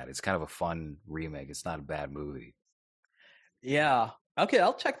with that, it's kind of a fun remake. It's not a bad movie. Yeah. Okay,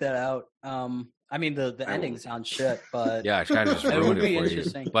 I'll check that out. I mean, the ending sounds shit, but yeah, it's kind of just it ruined would be it for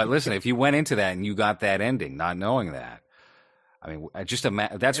interesting. you. But listen, if you went into that and you got that ending, not knowing that, I mean,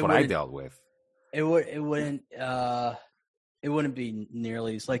 that's what I dealt with. It wouldn't be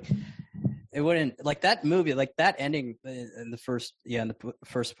nearly as like it wouldn't like that movie, like that ending in the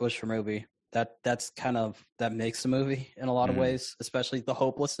first Bush movie. That's kind of that makes the movie in a lot of ways, especially the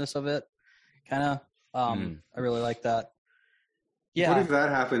hopelessness of it. Kind of, I really like that. Yeah. What if that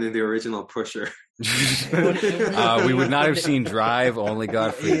happened in the original Pusher? We would not have seen Drive. Only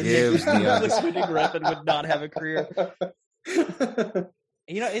God Forgives. Winning Refn would not have a career.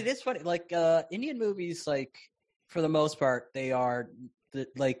 It is funny. Like Indian movies, like for the most part, they are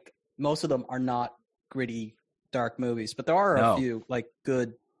like most of them are not gritty, dark movies, but there are a few like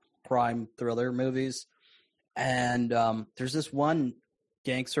good crime thriller movies. And there's this one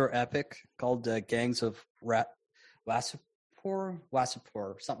gangster epic called Gangs of Wasseypur,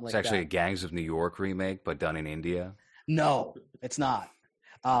 something like that. It's actually a Gangs of New York remake, but done in India. No, it's not.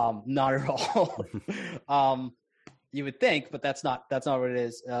 Not at all. You would think, but that's not what it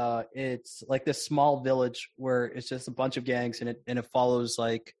is. It's like this small village where it's just a bunch of gangs, and it follows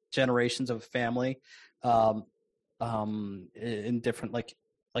like generations of family. In different like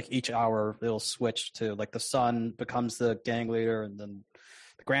each hour it'll switch to like the son becomes the gang leader, and then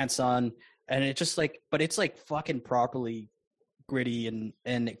the grandson, and it just like, but it's like fucking properly gritty, and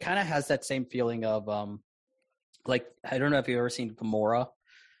it kind of has that same feeling of like, I don't know if you've ever seen Gomorrah.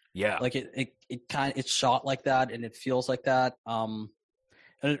 Yeah, like it's shot like that, and it feels like that. And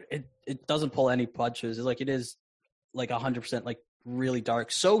it doesn't pull any punches. It's like it is like 100% like really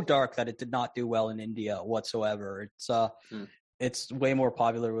dark, so dark that it did not do well in India whatsoever. It's way more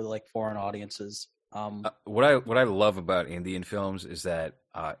popular with like foreign audiences. What I love about Indian films is that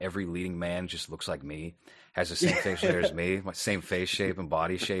every leading man just looks like me, has the same facial hair as me, my same face shape and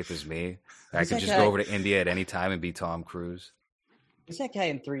body shape as me. I could just go over to India at any time and be Tom Cruise. Who's that guy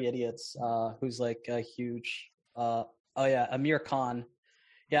in Three Idiots? Who's like a huge? Amir Khan.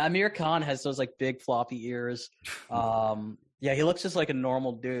 Yeah, Amir Khan has those like big floppy ears. Yeah, he looks just like a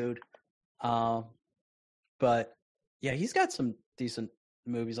normal dude. But yeah, he's got some decent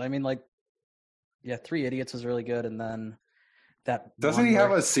movies. I mean, like, yeah, Three Idiots is really good, and then that doesn't he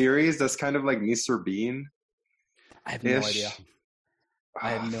have a series that's kind of like Mr. Bean? I have no idea.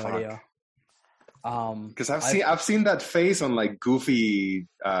 I have no idea. Because I've seen that face on like goofy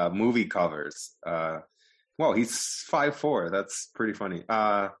movie covers. Well, he's 5'4". That's pretty funny.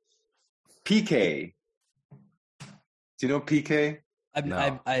 PK. Do you know PK? I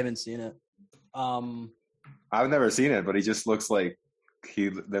haven't seen it. I've never seen it, but he just looks like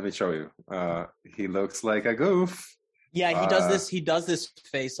let me show you. He looks like a goof. Yeah, he does this. He does this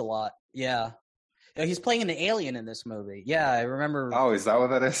face a lot. Yeah. He's playing an alien in this movie. Yeah, I remember. Oh, is that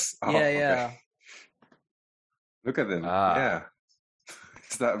what that is? Oh, yeah. Okay. Look at them. Yeah.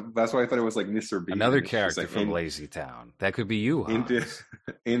 That's why I thought it was like Mr. Bean. Another character from Lazy Town. That could be you, Hans.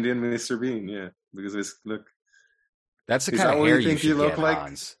 Indian Mr. Bean, yeah. Because it's look. That's the kind of hair you should get, like,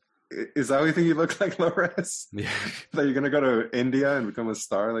 Hans. Is that what you think you look like, Lores? Yeah. That you're going to go to India and become a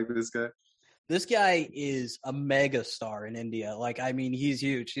star like this guy? This guy is a mega star in India. Like, I mean, he's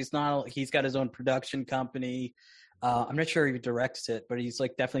huge. He's got his own production company. I'm not sure he directs it, but he's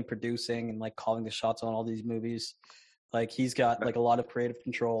like definitely producing and like calling the shots on all these movies. Like, he's got like a lot of creative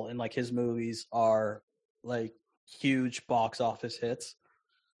control, and like his movies are like huge box office hits.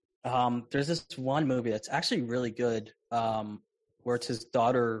 There's this one movie that's actually really good, where it's his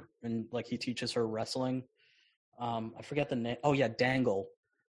daughter and like he teaches her wrestling. I forget the name. Oh yeah, Dangle.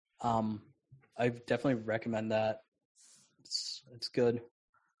 I definitely recommend that. It's good.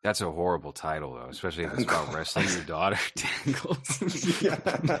 That's a horrible title, though, especially if it's about wrestling your daughter. Dangles.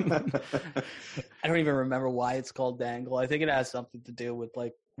 I don't even remember why it's called Dangle. I think it has something to do with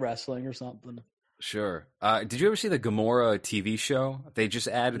like wrestling or something. Sure. Did you ever see the Gamora TV show? They just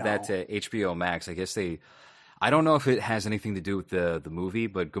added that to HBO Max. I guess I don't know if it has anything to do with the movie,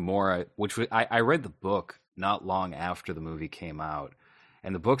 but Gamora, which I read the book not long after the movie came out,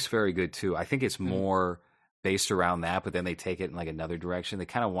 and the book's very good too. I think it's more based around that, but then they take it in like another direction. They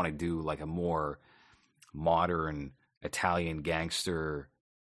kind of want to do like a more modern Italian gangster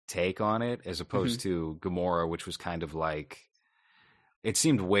take on it, as opposed to Gamora, which was kind of like, it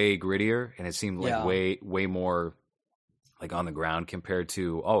seemed way grittier, and it seemed like way more like on the ground compared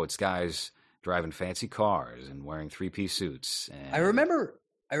to, it's guys driving fancy cars and wearing 3-piece suits. And I remember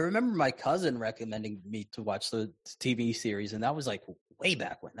my cousin recommending me to watch the TV series, and that was like way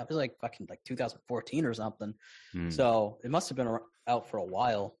back when. That was like fucking like 2014 or something. So it must have been out for a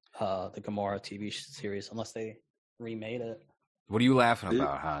while, the Gamora TV series, unless they remade it. What are you laughing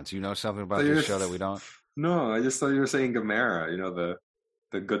about, Hans? You know something about this show that we don't? No, I just thought you were saying Gamera,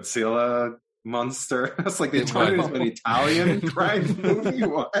 the Godzilla monster. That's like they turned it into an Italian crime movie.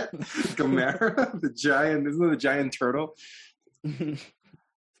 What? Gamera? Isn't it the giant turtle?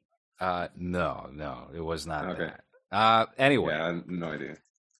 No, it was not that. Anyway. Yeah, no idea.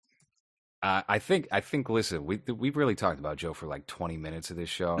 I think. Listen, we've really talked about Joe for like 20 minutes of this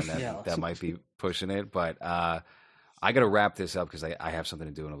show, and that might be pushing it. But I got to wrap this up because I have something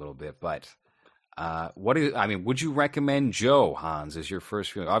to do in a little bit. But would you recommend Joe, Hans, as your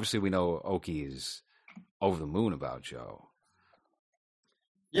first viewing? Obviously, we know Oki is over the moon about Joe.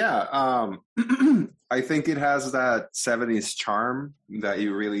 Yeah, I think it has that 70s charm that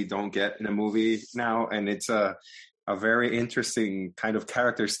you really don't get in a movie now, and it's a very interesting kind of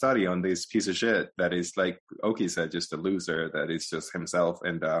character study on this piece of shit that is, like Oki said, just a loser that is just himself.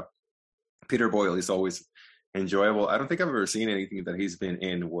 And Peter Boyle is always enjoyable. I don't think I've ever seen anything that he's been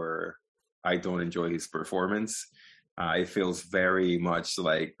in where I don't enjoy his performance. It feels very much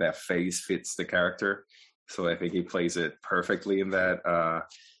like that face fits the character. So I think he plays it perfectly in that.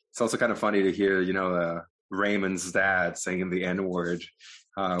 It's also kind of funny to hear, Raymond's dad saying the N-word,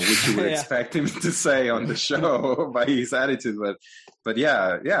 which you would expect him to say on the show by his attitude. But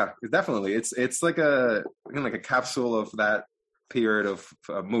yeah, definitely. It's like a capsule of that period of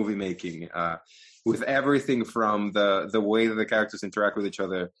movie making, with everything from the way that the characters interact with each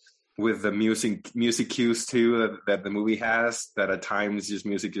other, with the music cues too that the movie has, that at times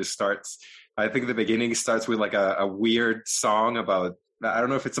music just starts. I think the beginning starts with like a weird song about, I don't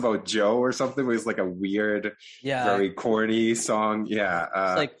know if it's about Joe or something, but it's like a weird, very corny song. Yeah.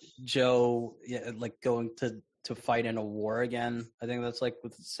 It's like Joe, like going to fight in a war again. I think that's like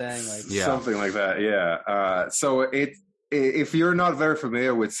what it's saying. Like something like that. Yeah. So if you're not very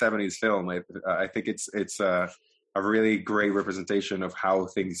familiar with 70s film, I think it's a really great representation of how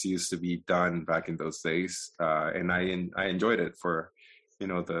things used to be done back in those days. And I enjoyed it for,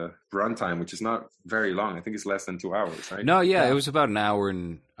 the runtime, which is not very long. I think it's less than 2 hours, right? No, it was about an hour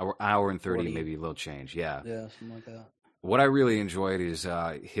and 30, maybe a little change. Yeah, something like that. What I really enjoyed is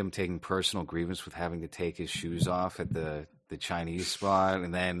him taking personal grievance with having to take his shoes off at the Chinese spot,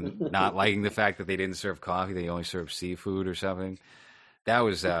 and then not liking the fact that they didn't serve coffee; they only served seafood or something. That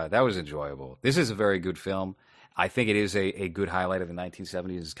was enjoyable. This is a very good film. I think it is a good highlight of the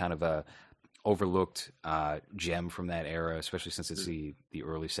 1970s. It's kind of a overlooked gem from that era, especially since it's the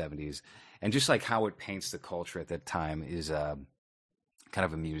early 70s, and just like how it paints the culture at that time is kind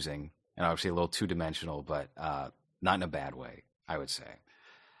of amusing and obviously a little two-dimensional, but not in a bad way, I would say.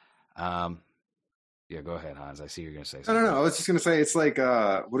 Go ahead, Hans. I see you're going to say something. I don't know. I was just going to say, it's like,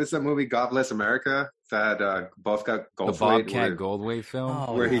 what is that movie, God Bless America, that Bobcat Goldthwait? The Bobcat Goldthwait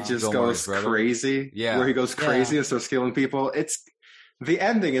film? Where he just goes crazy. Yeah. Where he goes crazy and starts killing people. The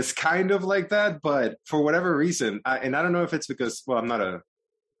ending is kind of like that, but for whatever reason, and I don't know if it's because, well,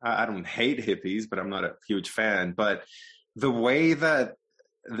 I don't hate hippies, but I'm not a huge fan, but the way that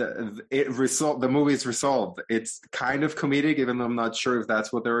the movie is resolved, it's kind of comedic, even though I'm not sure if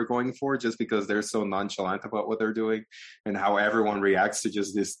that's what they were going for, just because they're so nonchalant about what they're doing and how everyone reacts to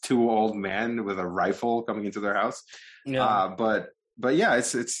just this two old men with a rifle coming into their house. Yeah. But yeah,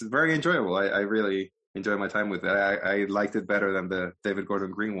 it's very enjoyable. I really enjoy my time with it. I liked it better than the David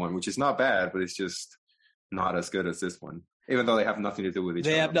Gordon Green one, which is not bad, but it's just not as good as this one. even though they have nothing to do with each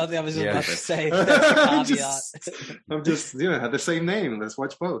other. They have nothing. I was just Yeah. about to say. That's a caveat. I'm just, have the same name. Let's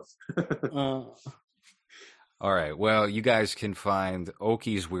watch both. All right. Well, you guys can find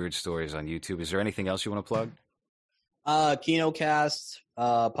Oki's Weird Stories on YouTube. Is there anything else you want to plug? KinoCast,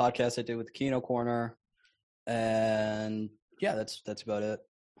 podcast I did with the Kino Corner, and yeah, that's about it.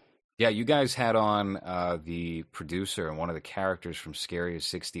 Yeah, you guys had on the producer and one of the characters from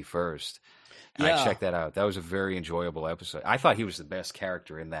Scariest 61st. And I checked that out. That was a very enjoyable episode. I thought he was the best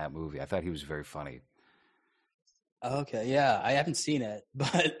character in that movie. I thought he was very funny. Okay, yeah, I haven't seen it,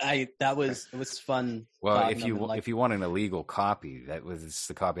 but it was fun. Well, if you want an illegal copy, it's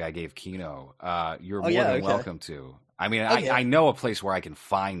the copy I gave Kino. You're more than welcome to. I mean, I know a place where I can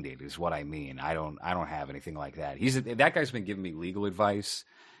find it. Is what I mean. I don't have anything like that. That guy's been giving me legal advice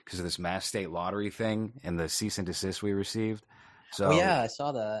because of this Mass State Lottery thing and the cease and desist we received. So I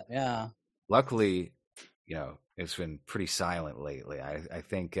saw that. Yeah. Luckily, it's been pretty silent lately. I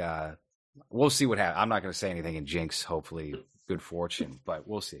think. We'll see what happens. I'm not going to say anything and jinx, hopefully, good fortune, but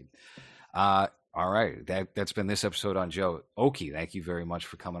we'll see. All right. That's been this episode on Joe. Oki, thank you very much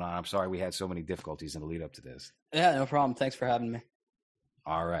for coming on. I'm sorry we had so many difficulties in the lead up to this. Yeah, no problem. Thanks for having me.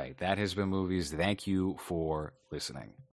 All right. That has been Movies. Thank you for listening.